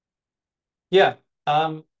 Yeah.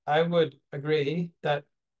 I would agree that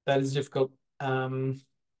that is difficult.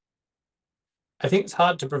 I think it's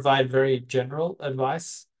hard to provide very general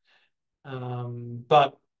advice,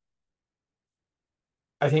 but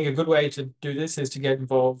I think a good way to do this is to get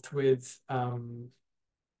involved with,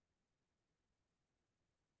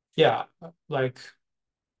 yeah, like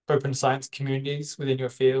open science communities within your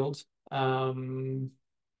field,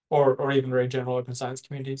 or even very general open science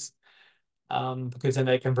communities, because then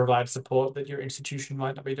they can provide support that your institution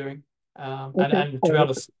might not be doing. Okay. And to be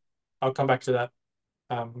honest, I'll come back to that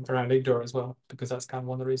around Igdore as well, because that's kind of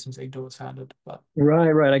one of the reasons Igdore was founded. But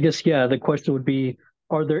Right, right. I guess, yeah, the question would be,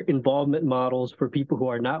 are there involvement models for people who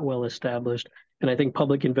are not well established? And I think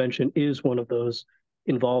public invention is one of those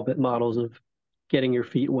involvement models of getting your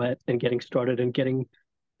feet wet and getting started and getting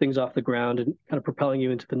things off the ground and kind of propelling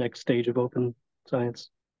you into the next stage of open science.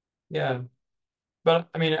 yeah, but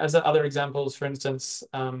I mean, as other examples, for instance,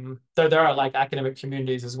 there are like academic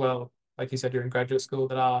communities as well, like you said, you're in graduate school,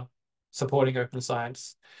 that are supporting open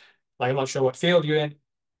science. Like, I'm not sure what field you're in,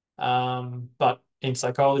 but in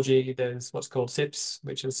psychology, there's what's called SIPS,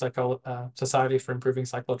 which is Society for Improving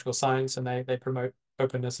Psychological Science, and they promote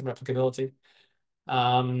openness and replicability.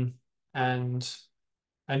 Um, and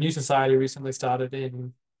a new society recently started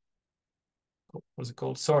in, what was it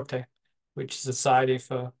called? Sorte, which is a society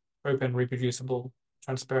for open, reproducible,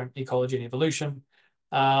 transparent ecology and evolution.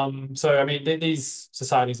 So, I mean, these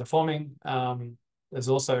societies are forming. There's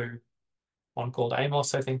also one called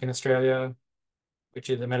AMOS, I think, in Australia, which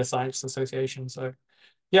is a Meta Science Association. So,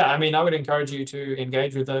 yeah, I mean, I would encourage you to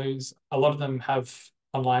engage with those. A lot of them have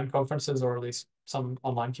online conferences, or at least some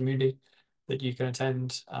online community that you can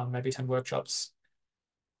attend, maybe attend workshops.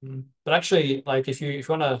 But actually, like, if you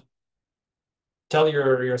want to tell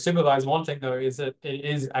your supervisor, one thing though is that it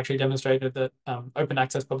is actually demonstrated that open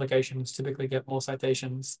access publications typically get more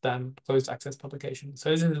citations than closed access publications. So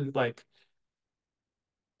this is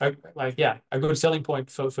yeah, a good selling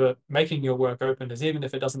point for making your work open is, even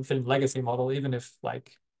if it doesn't fit in the legacy model, even if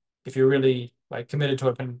if you're really committed to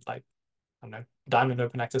open, I don't know, diamond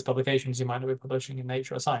open access publications, you might not be publishing in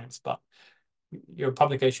Nature or Science, but your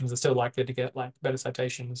publications are still likely to get better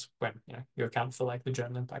citations when you account for the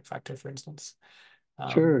journal impact factor, for instance.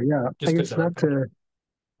 Sure, yeah. I Just because guess they're open.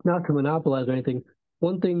 not to monopolize or anything.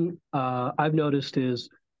 One thing I've noticed is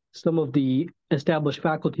some of the established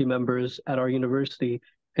faculty members at our university,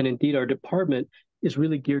 and indeed our department, is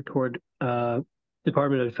really geared toward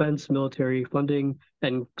Department of Defense, military funding,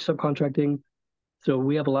 and subcontracting. So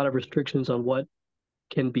we have a lot of restrictions on what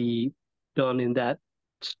can be done in that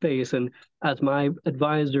space. And as my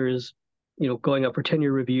advisor is, going up for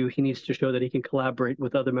tenure review, he needs to show that he can collaborate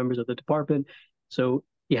with other members of the department. So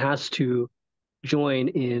he has to join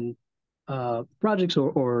in projects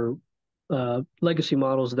or legacy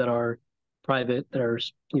models that are private, that are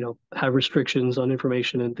have restrictions on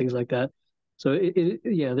information and things like that. So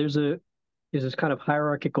yeah, there's this kind of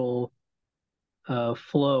hierarchical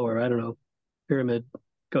flow, or I don't know, pyramid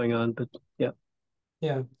going on. But yeah.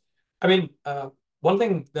 Yeah. I mean, one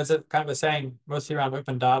thing, there's a kind of a saying mostly around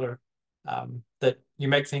open data, that you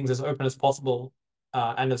make things as open as possible,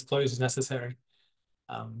 and as closed as necessary.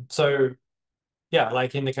 So yeah,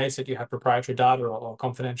 like in the case that you have proprietary data or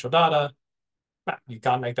confidential data, you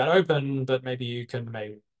can't make that open, but maybe you can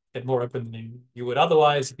make it more open than you would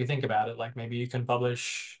otherwise if you think about it. Like maybe you can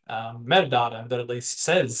publish metadata that at least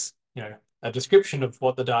says, a description of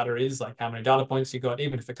what the data is, like how many data points you got,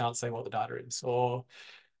 even if it can't say what the data is. Or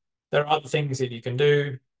there are other things that you can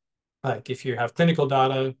do. Like if you have clinical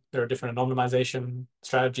data, there are different anonymization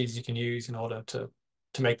strategies you can use in order to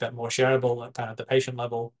make that more shareable at kind of the patient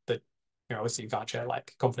level. That, obviously you can't share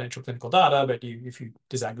like confidential clinical data, but if you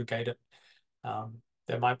disaggregate it,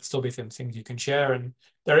 there might still be some things you can share. And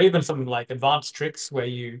there are even some like advanced tricks where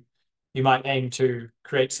you might aim to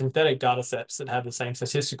create synthetic data sets that have the same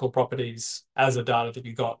statistical properties as the data that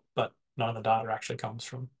you got, but none of the data actually comes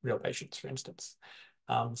from real patients, for instance.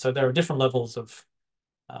 So there are different levels of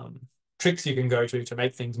tricks you can go to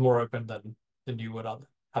make things more open than you would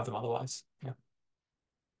have them otherwise. Yeah.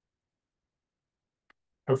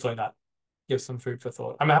 Hopefully that gives some food for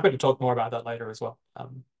thought. I'm happy to talk more about that later as well.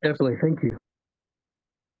 Definitely. Thank you.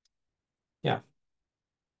 Yeah.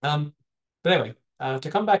 But anyway,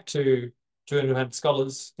 to come back to independent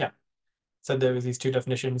scholars, yeah, said there was these two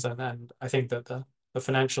definitions, and I think that the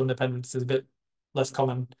financial independence is a bit less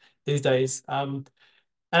common these days. And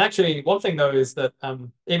actually, one thing though is that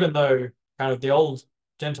even though kind of the old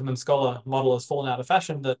gentleman scholar model has fallen out of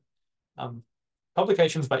fashion, that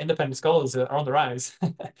publications by independent scholars are on the rise.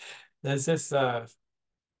 There's this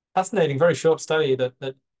fascinating, very short study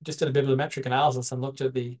that just did a bibliometric analysis and looked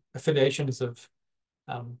at the affiliations of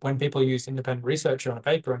when people use independent researcher on a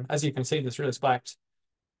paper. And as you can see, this really spiked.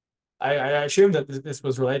 I assume that this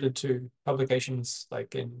was related to publications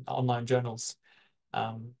like in online journals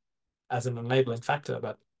as an enabling factor.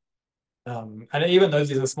 But and even though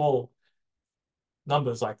these are small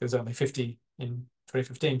numbers, like there's only 50 in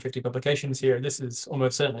 2015, 50 publications here, this is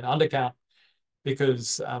almost certainly an undercount,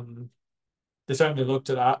 because this only looked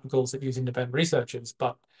at articles that use independent researchers,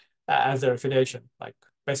 but as their affiliation, like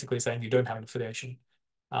basically saying you don't have an affiliation.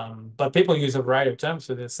 But people use a variety of terms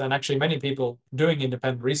for this, and actually many people doing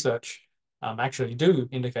independent research actually do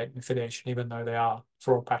indicate an affiliation, even though they are,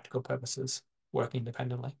 for all practical purposes, working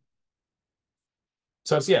independently.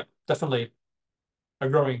 So it's, yeah, definitely a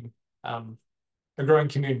growing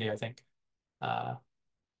community, I think, of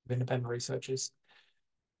independent researchers.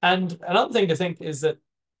 And another thing to think is that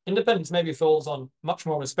independence maybe falls on much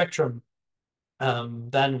more of a spectrum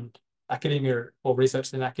than academia or research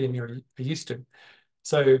than academia are used to.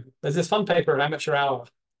 So there's this fun paper at Amateur Hour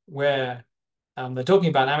where they're talking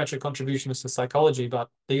about amateur contributions to psychology, but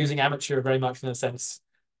they're using amateur very much in the sense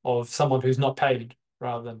of someone who's not paid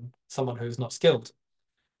rather than someone who's not skilled.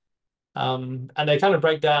 And they kind of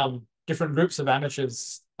break down different groups of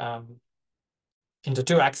amateurs into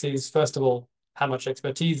two axes. First of all, how much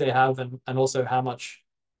expertise they have, and also how much,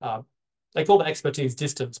 they call the expertise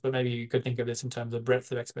distance, but maybe you could think of this in terms of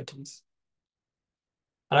breadth of expertise.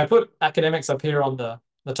 And I put academics up here on the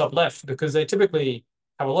top left because they typically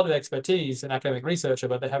have a lot of expertise in academic research,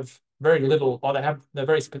 but they have very little, or they're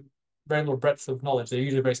very little breadth of knowledge. They're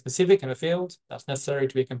usually very specific in a field that's necessary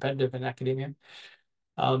to be competitive in academia.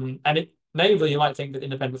 And naively, you might think that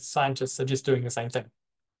independent scientists are just doing the same thing.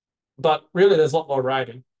 But really, there's a lot more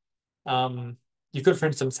variety. You could, for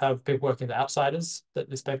instance, have people working as outsiders, that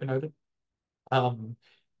this paper noted.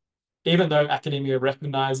 Even though academia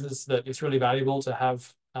recognizes that it's really valuable to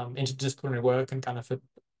have interdisciplinary work and kind of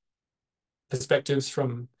perspectives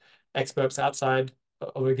from experts outside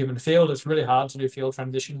of a given field, it's really hard to do field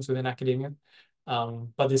transitions within academia.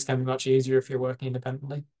 But this can be much easier if you're working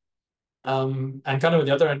independently. And kind of at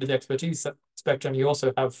the other end of the expertise spectrum, you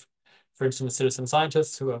also have, for instance, citizen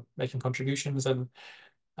scientists who are making contributions and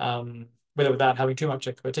without having too much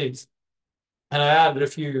expertise. And I added a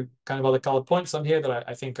few kind of other colored points on here that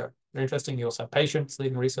I think are interesting. You also have patients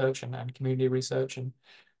leading research and community research, and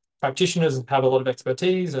practitioners have a lot of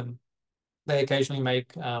expertise, and they occasionally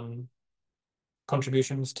make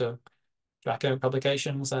contributions to academic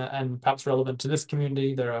publications, and perhaps relevant to this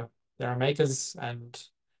community, there are makers, and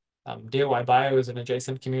DIY Bio is an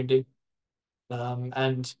adjacent community.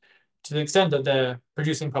 And to the extent that they're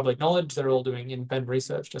producing public knowledge, they're all doing independent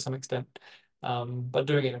research to some extent, but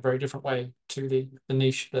doing it in a very different way to the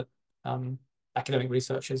niche that academic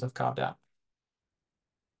researchers have carved out.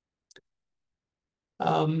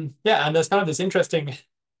 Yeah, and there's kind of this interesting,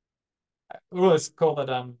 we always call it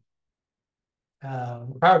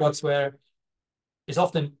paradox, where it's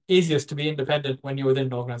often easiest to be independent when you're within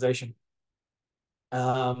an organization.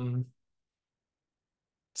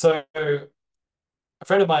 So a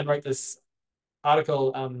friend of mine wrote this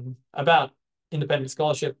article about independent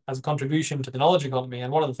scholarship as a contribution to the knowledge economy.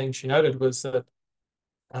 And one of the things she noted was that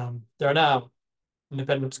there are now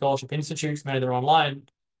independent scholarship institutes, many of them are online,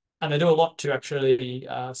 and they do a lot to actually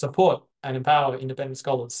support and empower independent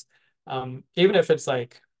scholars. Even if it's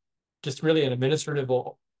like just really an administrative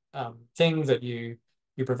or thing that you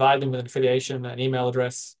provide them with an affiliation, an email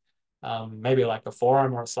address, maybe like a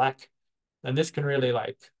forum or a Slack, then this can really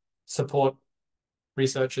like support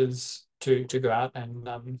researchers to go out and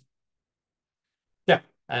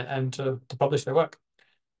to publish their work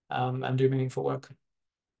and do meaningful work.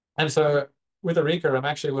 And so with Eureka, I'm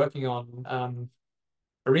actually working on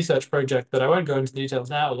a research project that I won't go into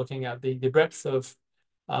details now, looking at the breadth of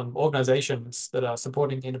organizations that are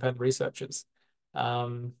supporting independent researchers,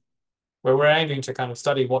 where we're aiming to kind of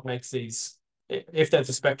study what makes these, if there's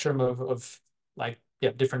a spectrum of like,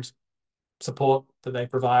 yeah, different support that they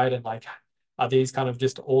provide, and like, are these kind of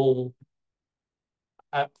just all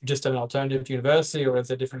just an alternative to university, or is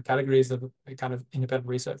there different categories of a kind of independent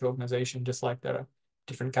research organization, just like there are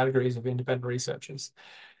different categories of independent researchers?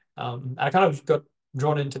 I kind of got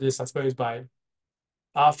drawn into this, I suppose, by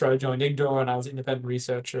after I joined Igdore and I was an independent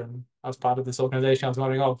researcher and I was part of this organization. I was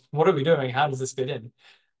wondering, oh, what are we doing? How does this fit in?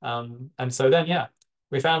 And so then, yeah,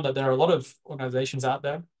 we found that there are a lot of organizations out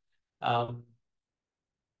there.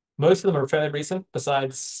 Most of them are fairly recent,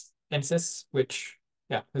 besides NSIS, which,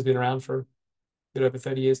 yeah, has been around for a bit over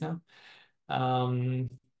 30 years now.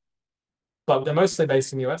 But they're mostly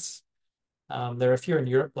based in the US. There are a few in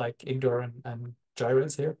Europe, like Igdore and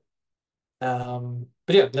Gyros here.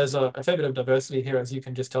 But yeah, there's a fair bit of diversity here, as you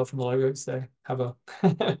can just tell from the logos. They have a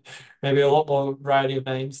maybe a lot more variety of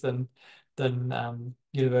names than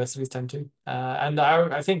universities tend to. And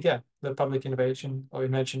I think, yeah, the Public Innovation or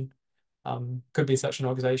Invention could be such an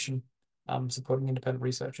organization supporting independent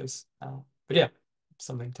researchers. But yeah,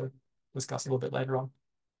 something to discuss a little bit later on.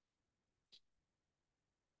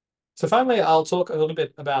 So finally, I'll talk a little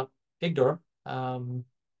bit about Igdore.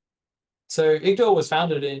 So Igdore was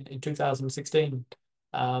founded in 2016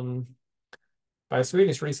 by a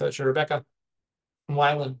Swedish researcher, Rebecca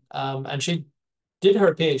Weiland, and she did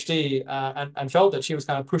her PhD and felt that she was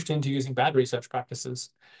kind of pushed into using bad research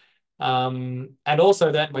practices. And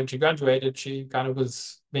also then when she graduated, she kind of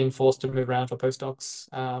was being forced to move around for postdocs,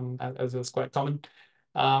 as is quite common.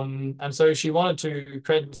 And so she wanted to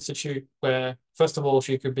create an institute where, first of all,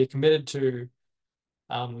 she could be committed to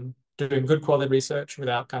doing good quality research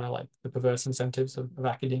without kind of like the perverse incentives of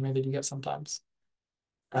academia that you get sometimes.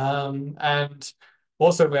 And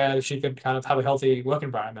also where she could kind of have a healthy work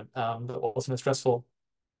environment that wasn't as stressful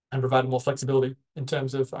and provide more flexibility in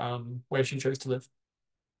terms of where she chose to live.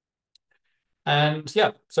 And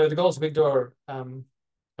yeah, so the goals of Igdore are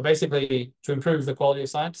basically to improve the quality of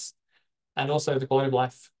science and also the quality of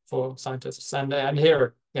life for scientists. And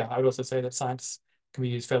here, yeah, I would also say that science can be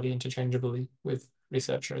used fairly interchangeably with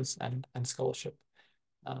researchers and scholarship.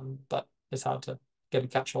 But it's hard to get a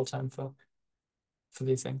catch-all term for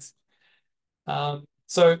these things.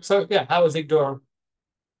 So yeah, how is Igdore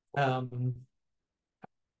doing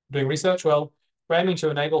research? Well, we're aiming to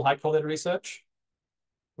enable high-quality research.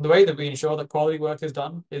 The way that we ensure that quality work is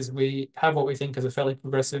done is we have what we think is a fairly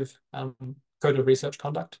progressive code of research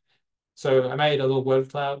conduct. So I made a little word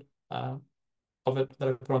cloud of it that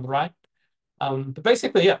I put on the right. But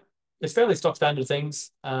basically, yeah, it's fairly stock standard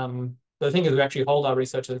things. The thing is we actually hold our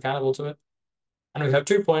researchers accountable to it. And we have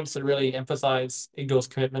 2 points that really emphasize Igdore's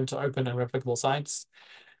commitment to open and replicable science.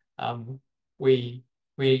 We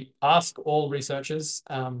ask all researchers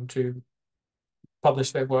to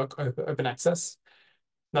publish their work open access.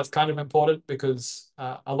 That's kind of important because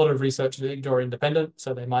a lot of researchers at Igdore are independent,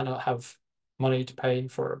 so they might not have money to pay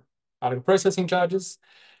for article processing charges.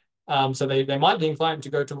 So they might be inclined to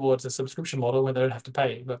go towards a subscription model where they don't have to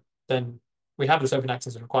pay. But then we have this open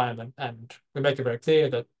access requirement, and we make it very clear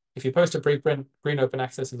that if you post a preprint, green open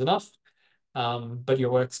access is enough, but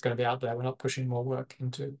your work's going to be out there. We're not pushing more work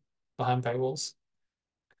into behind paywalls.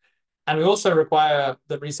 And we also require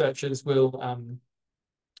that researchers will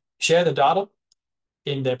share the data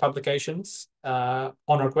in their publications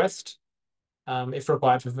on request, if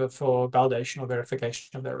required for validation or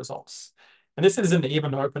verification of their results. And this isn't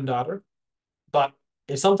even open data, but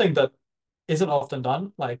it's something that isn't often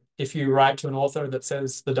done. Like if you write to an author that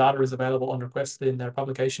says the data is available on request in their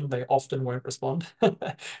publication, they often won't respond. There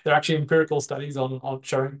are actually empirical studies on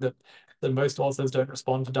showing that most authors don't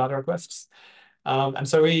respond to data requests. And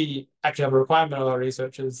so we actually have a requirement of our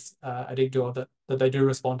researchers at Igdore that they do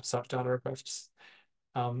respond to such data requests.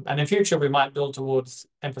 And in future, we might build towards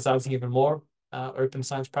emphasizing even more open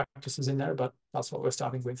science practices in there, but that's what we're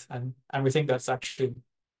starting with. And we think that's actually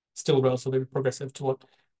still relatively progressive to what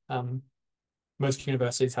most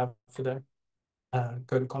universities have for their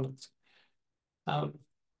code of conduct. And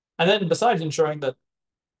then besides ensuring that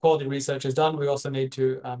quality research is done, we also need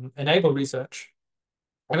to enable research.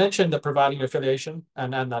 I mentioned that providing affiliation,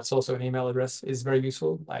 and that's also an email address, is very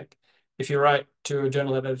useful. Like if you write to a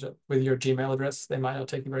journal editor with your Gmail address, they might not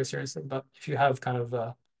take you very seriously. But if you have kind of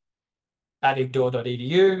at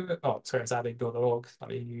igdore.edu, oh, sorry, it's at igdore.org, not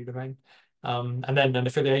edu domain, and then an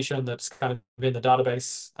affiliation that's kind of in the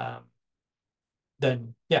database,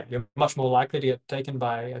 then yeah, you're much more likely to get taken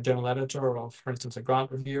by a journal editor or, for instance, a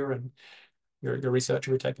grant reviewer, and your research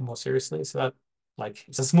will be taken more seriously. So that, like,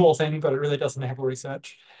 it's a small thing, but it really does enable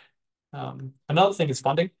research. Another thing is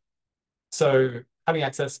funding. So having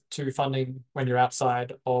access to funding when you're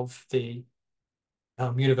outside of the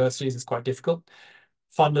universities is quite difficult.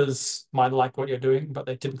 Funders might like what you're doing, but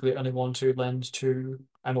they typically only want to lend to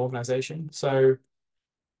an organization. So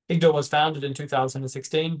Igdore was founded in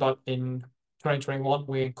 2016, but in 2021,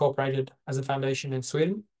 we incorporated as a foundation in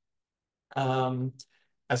Sweden.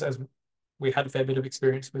 As we had a fair bit of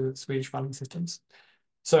experience with Swedish funding systems.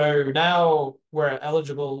 So now we're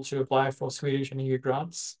eligible to apply for Swedish and EU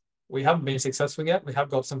grants. We haven't been successful yet. We have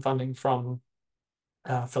got some funding from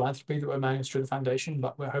philanthropy that we managed through the foundation,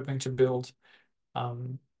 but we're hoping to build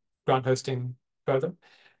grant hosting further.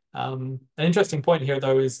 An interesting point here,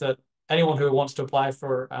 though, is that anyone who wants to apply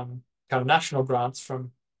for kind of national grants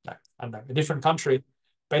from, I don't know, a different country,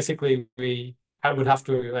 basically we would have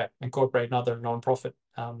to incorporate another nonprofit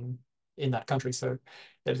in that country. So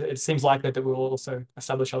it seems likely that we will also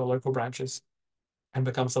establish other local branches and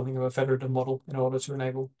become something of a federative model in order to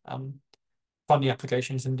enable funding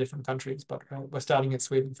applications in different countries. But we're starting at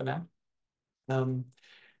Sweden for now. And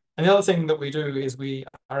the other thing that we do is we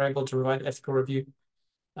are able to provide ethical review.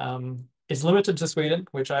 It's limited to Sweden,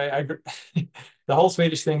 which I the whole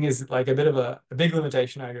Swedish thing is like a bit of a big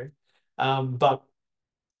limitation, I agree. But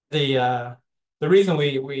the reason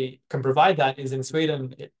we can provide that is in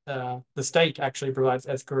Sweden, the state actually provides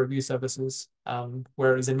ethical review services,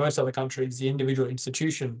 whereas in most other countries, the individual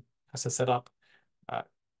institution has to set up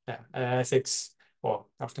ethics, or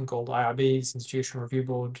often called IRBs, Institutional Review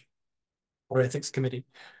Board, or Ethics Committee.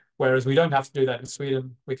 Whereas we don't have to do that in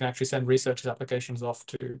Sweden. We can actually send researchers' applications off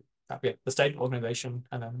to the state organization,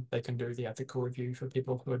 and then they can do the ethical review for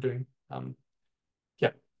people who are doing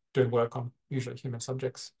work on usually human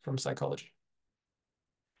subjects from psychology.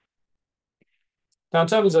 Now, in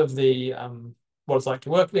terms of the what it's like to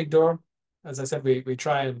work at Igdore, as I said, we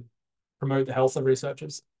try and promote the health of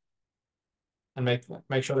researchers and make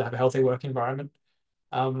sure they have a healthy work environment.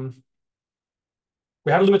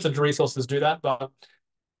 We have limited resources to do that, but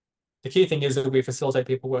the key thing is that we facilitate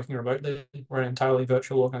people working remotely. We're an entirely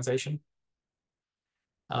virtual organization.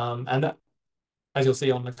 And that, as you'll see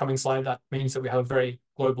on the coming slide, that means that we have a very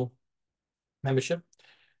global membership.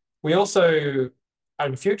 We also are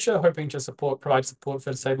in future hoping to provide support for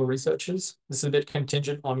disabled researchers. This is a bit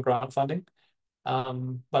contingent on grant funding,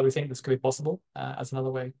 but we think this could be possible as another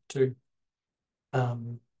way to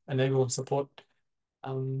enable and support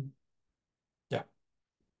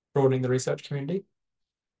broadening the research community.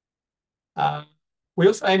 We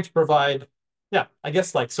also aim to provide, I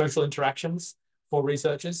guess, like social interactions for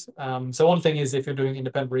researchers. So one thing is if you're doing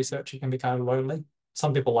independent research, it can be kind of lonely.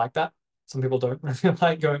 Some people like that. Some people don't really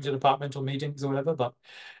like going to departmental meetings or whatever, but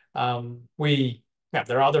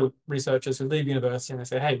there are other researchers who leave university and they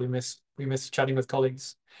say, hey, we miss chatting with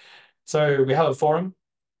colleagues. So we have a forum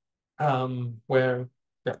where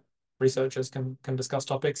researchers can discuss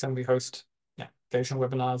topics, and we host occasional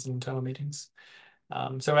webinars and internal meetings.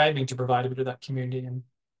 So we're aiming to provide a bit of that community and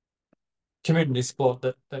community support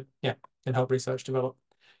that can help research develop.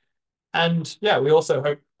 And we also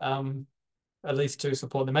hope at least to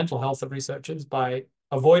support the mental health of researchers by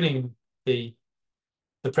avoiding the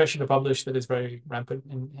pressure to publish that is very rampant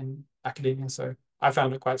in academia. So I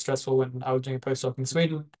found it quite stressful when I was doing a postdoc in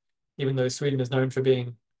Sweden, even though Sweden is known for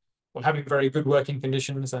having very good working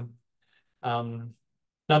conditions, and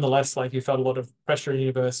nonetheless, like, you felt a lot of pressure in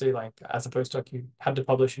university, like as a postdoc, you had to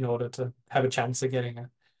publish in order to have a chance of getting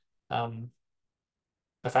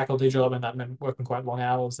a faculty job, and that meant working quite long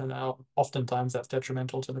hours, and oftentimes that's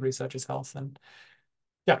detrimental to the researcher's health. And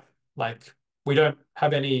like, we don't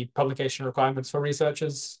have any publication requirements for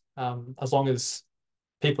researchers. As long as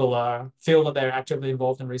people feel that they're actively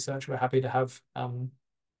involved in research, we're happy to have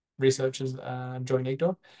researchers join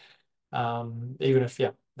Igdore, even if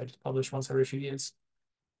they just publish once every few years.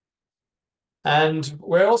 And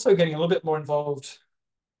we're also getting a little bit more involved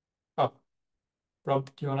Rob,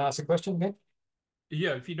 do you want to ask a question again?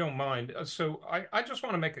 Yeah, if you don't mind. So I just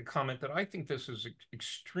want to make a comment that I think this is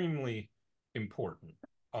extremely important.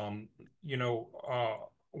 Um,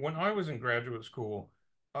 when I was in graduate school,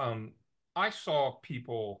 um, I saw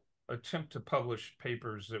people attempt to publish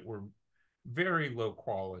papers that were very low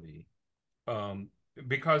quality, um,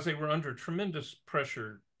 because they were under tremendous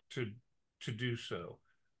pressure to to do so.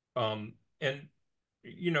 And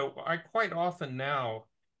I quite often now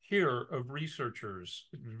hear of researchers,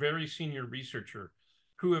 very senior researcher,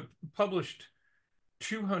 who have published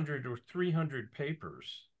 200 or 300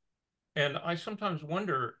 papers. And I sometimes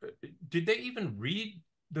wonder, did they even read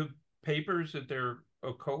the papers that they're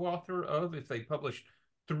a co-author of if they published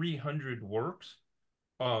 300 works?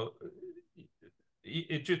 Uh,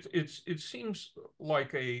 it seems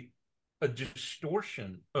like a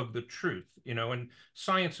distortion of the truth, and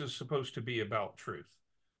science is supposed to be about truth.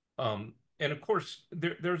 And of course,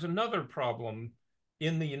 there's another problem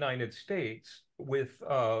in the United States with,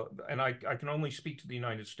 and I can only speak to the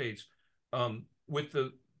United States, with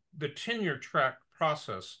the tenure track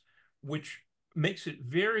process, which makes it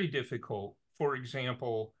very difficult, for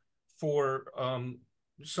example, for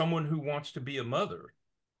someone who wants to be a mother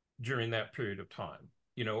during that period of time,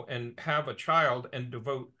 and have a child and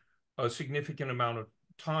devote a significant amount of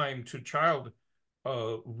time to child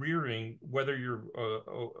rearing, whether you're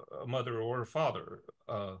a mother or a father.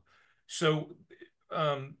 So,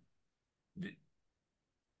 um,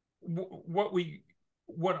 what we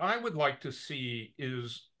what I would like to see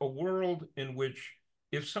is a world in which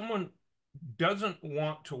if someone doesn't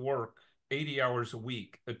want to work 80 hours a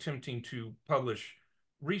week attempting to publish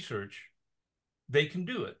research, they can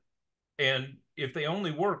do it. And if they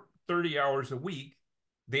only work 30 hours a week,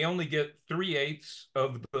 they only get 3/8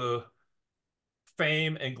 of the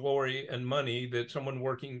fame and glory and money that someone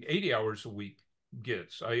working 80 hours a week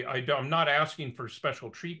gets. I'm not asking for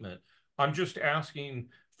special treatment. I'm just asking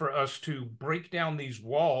for us to break down these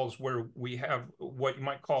walls where we have what you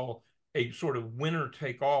might call a sort of winner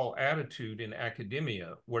take all attitude in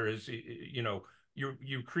academia, whereas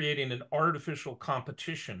you're creating an artificial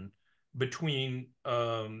competition between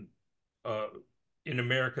uh, in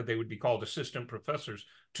America they would be called assistant professors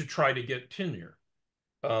to try to get tenure.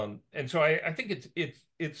 And so I think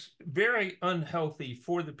it's very unhealthy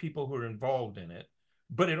for the people who are involved in it,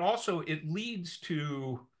 but it leads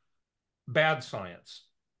to bad science.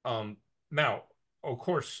 Now, of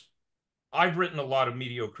course, I've written a lot of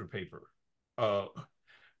mediocre paper. Uh,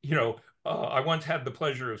 I once had the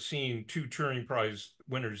pleasure of seeing two Turing Prize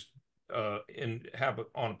winners on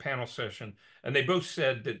a panel session, and they both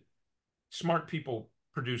said that smart people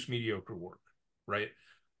produce mediocre work, right?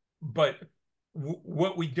 But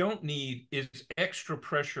what we don't need is extra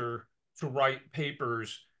pressure to write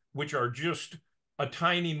papers which are just a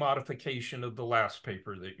tiny modification of the last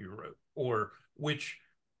paper that you wrote, or which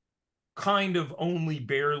kind of only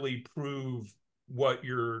barely prove what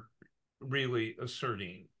you're really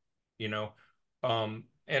asserting, you know?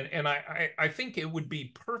 And I think it would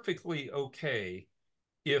be perfectly okay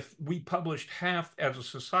if we published half as a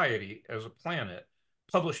society, as a planet,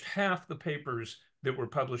 published half the papers that we're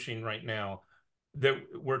publishing right now that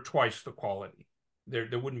were twice the quality. There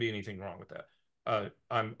wouldn't be anything wrong with that.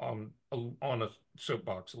 I'm on a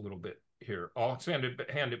soapbox a little bit here. I'll hand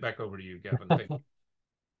it back over to you, Gavin. Thank you.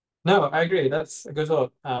 No, I agree. That's a good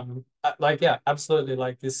thought. Yeah, absolutely.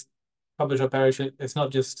 Like this publish or perish, it's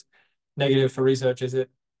not just negative for researchers.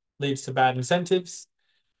 It leads to bad incentives.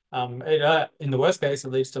 In the worst case,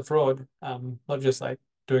 it leads to fraud. Not just like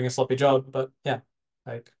doing a sloppy job, but yeah,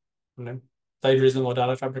 like plagiarism or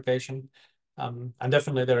data fabrication. And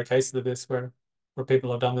definitely there are cases of this where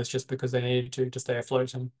people have done this just because they needed to stay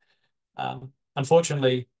afloat. And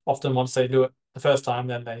unfortunately, often once they do it the first time,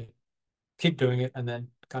 then they keep doing it and then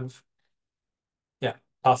kind of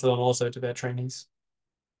pass it on also to their trainees.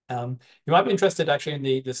 You might be interested actually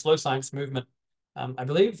in the slow science movement. I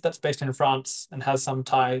believe that's based in France and has some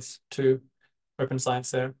ties to open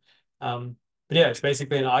science there. But yeah, it's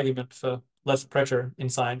basically an argument for less pressure in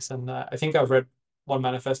science. And I think I've read one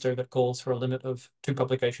manifesto that calls for a limit of 2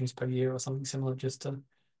 publications per year or something similar, just to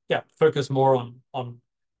focus more on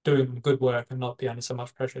doing good work and not be under so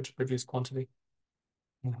much pressure to produce quantity.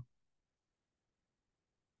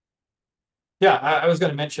 Yeah, I was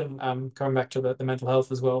going to mention, coming back to the mental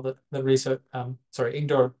health as well, that the research,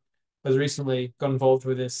 Igdore has recently got involved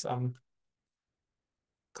with this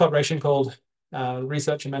collaboration called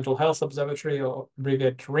Research in Mental Health Observatory, or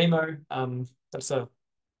abbreviated REMO. That's a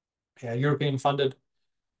European funded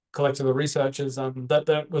collective of researchers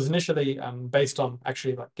that was initially based on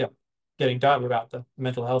actually getting data about the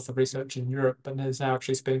mental health of research in Europe, and is now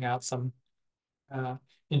actually spinning out some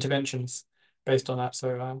interventions based on that.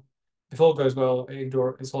 So if all goes well,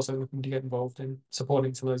 Igdore is also looking to get involved in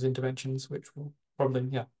supporting some of those interventions, which will probably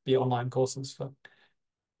be online courses for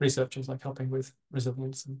researchers, like helping with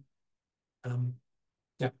resilience and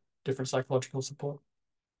different psychological support.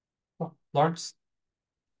 Well, Lawrence?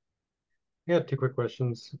 Yeah, two quick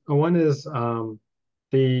questions. One is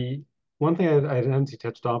the one thing I hadn't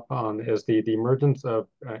touched up on is the emergence of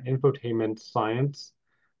infotainment science,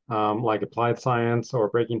 like applied science or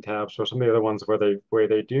breaking taps or some of the other ones where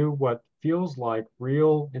they do what feels like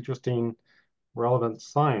real, interesting, relevant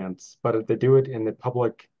science, but they do it in the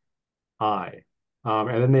public eye. And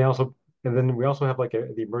then we also have like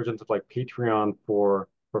the emergence of like Patreon for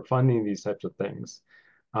funding these types of things.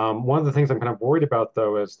 One of the things I'm kind of worried about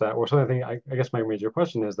though is that, or something I guess my major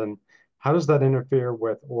question is then, how does that interfere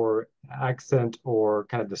with or accent or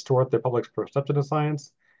kind of distort the public's perception of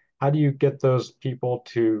science? How do you get those people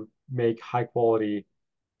to make high quality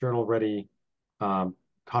journal ready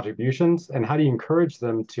contributions? And how do you encourage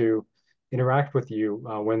them to interact with you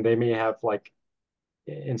when they may have like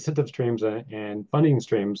incentive streams and funding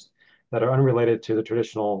streams that are unrelated to the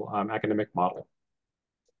traditional academic model?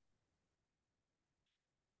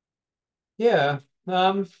 Yeah,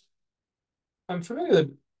 I'm familiar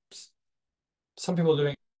with some people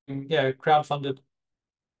doing crowdfunded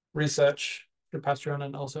research through Patreon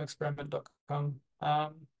and also experiment.com.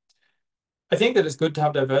 I think that it's good to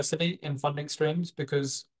have diversity in funding streams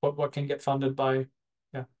because what can get funded by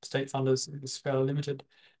state funders is fairly limited.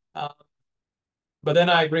 But then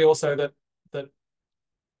I agree also that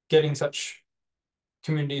getting such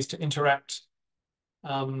communities to interact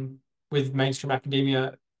with mainstream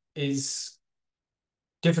academia is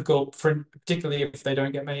difficult, particularly if they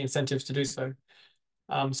don't get many incentives to do so.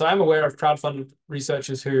 So I'm aware of crowdfunded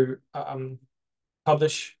researchers who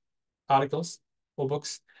publish articles or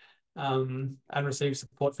books and receive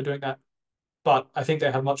support for doing that. But I think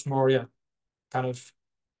they have much more, kind of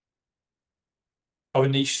a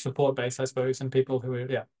niche support base, I suppose, and people who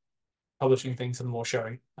are, publishing things that are more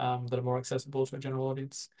showy, that are more accessible to a general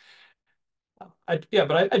audience. But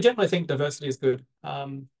I generally think diversity is good.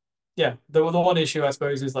 The one issue, I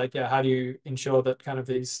suppose, is like, how do you ensure that kind of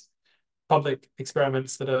these public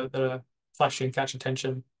experiments that are flashy and catch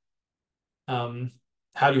attention,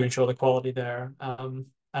 how do you ensure the quality there? And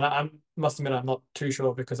I must admit, I'm not too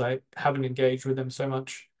sure because I haven't engaged with them so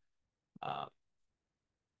much. I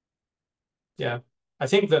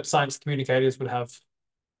think that science communicators would have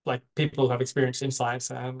like people who have experience in science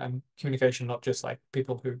and communication, not just like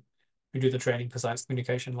people who do the training for science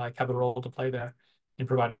communication, like have a role to play there in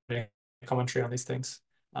providing commentary on these things.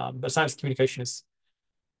 But science communication is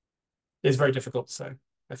very difficult, so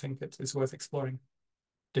I think it's worth exploring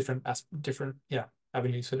different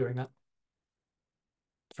avenues for doing that,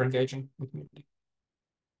 for engaging with community.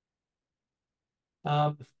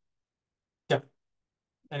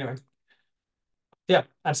 Anyway,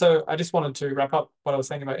 and so I just wanted to wrap up what I was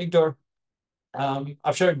saying about Igdore.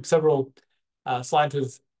 I've shown several slides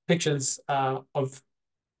with pictures of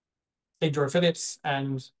Igdore affiliates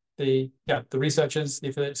and the researchers, the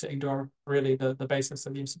affiliates at Igdore, really the basis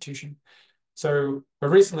of the institution. So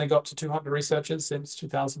we've recently got to 200 researchers since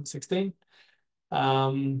 2016. So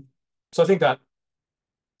I think that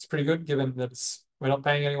it's pretty good given that we're not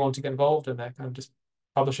paying anyone to get involved and they're kind of just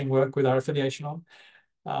publishing work with our affiliation on.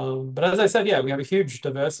 But as I said, we have a huge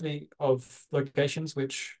diversity of locations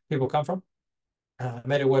which people come from. I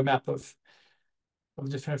made a web map of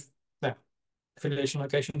different affiliation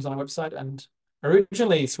locations on our website, and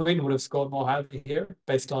originally Sweden would have scored more highly here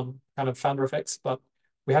based on kind of founder effects, but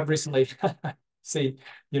we have recently see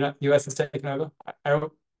US has taken over. I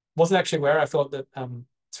wasn't actually aware. I thought that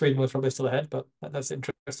Sweden was probably still ahead, but that's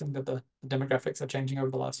interesting that the demographics are changing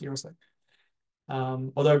over the last year or so.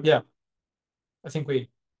 Although I think we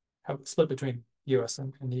have split between US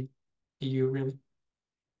and the EU really.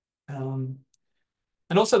 And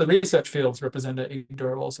also the research fields represented at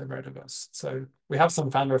Igdore are also very diverse. So we have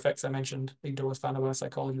some founder effects I mentioned. Igdore was founded by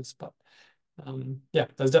psychologists, but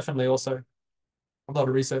there's definitely also a lot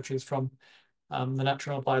of researchers from the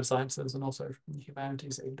natural and applied sciences and also from the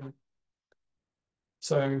humanities at Igdore.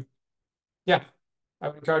 So I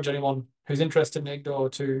would encourage anyone who's interested in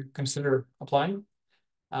Igdore to consider applying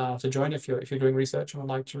to join if you're doing research and would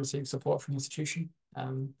like to receive support from the institution.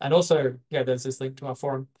 And also, there's this link to our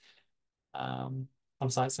forum on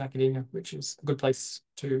science and academia, which is a good place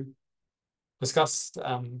to discuss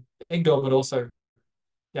Igdore, but also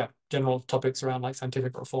general topics around like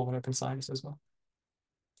scientific reform and open science as well.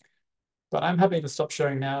 But I'm happy to stop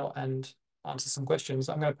sharing now and answer some questions.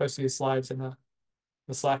 I'm going to post these slides in the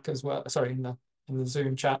Slack as well. Sorry, in the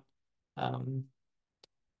Zoom chat.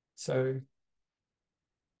 So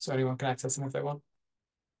anyone can access them if they want.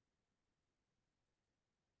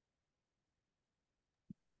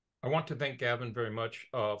 I want to thank Gavin very much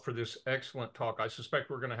for this excellent talk. I suspect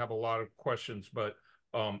we're going to have a lot of questions, but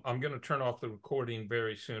I'm going to turn off the recording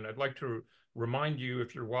very soon. I'd like to remind you,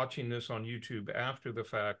 if you're watching this on YouTube after the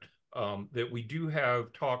fact, that we do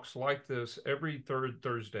have talks like this every third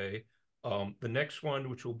Thursday. The next one,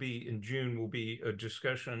 which will be in June, will be a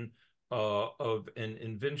discussion of an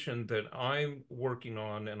invention that I'm working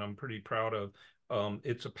on and I'm pretty proud of.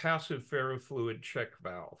 It's a passive ferrofluid check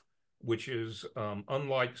valve, which is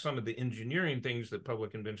unlike some of the engineering things that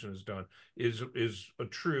Public Invention has done, is a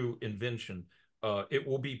true invention. It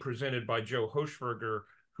will be presented by Joe Hochberger,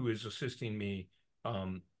 who is assisting me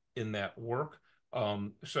in that work.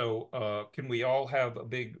 So can we all have a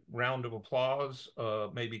big round of applause?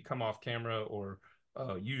 Maybe come off camera or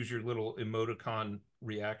use your little emoticon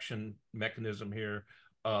reaction mechanism here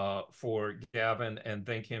for Gavin and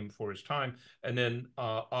thank him for his time. And then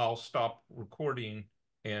I'll stop recording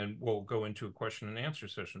and we'll go into a question and answer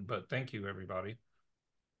session. But thank you, everybody.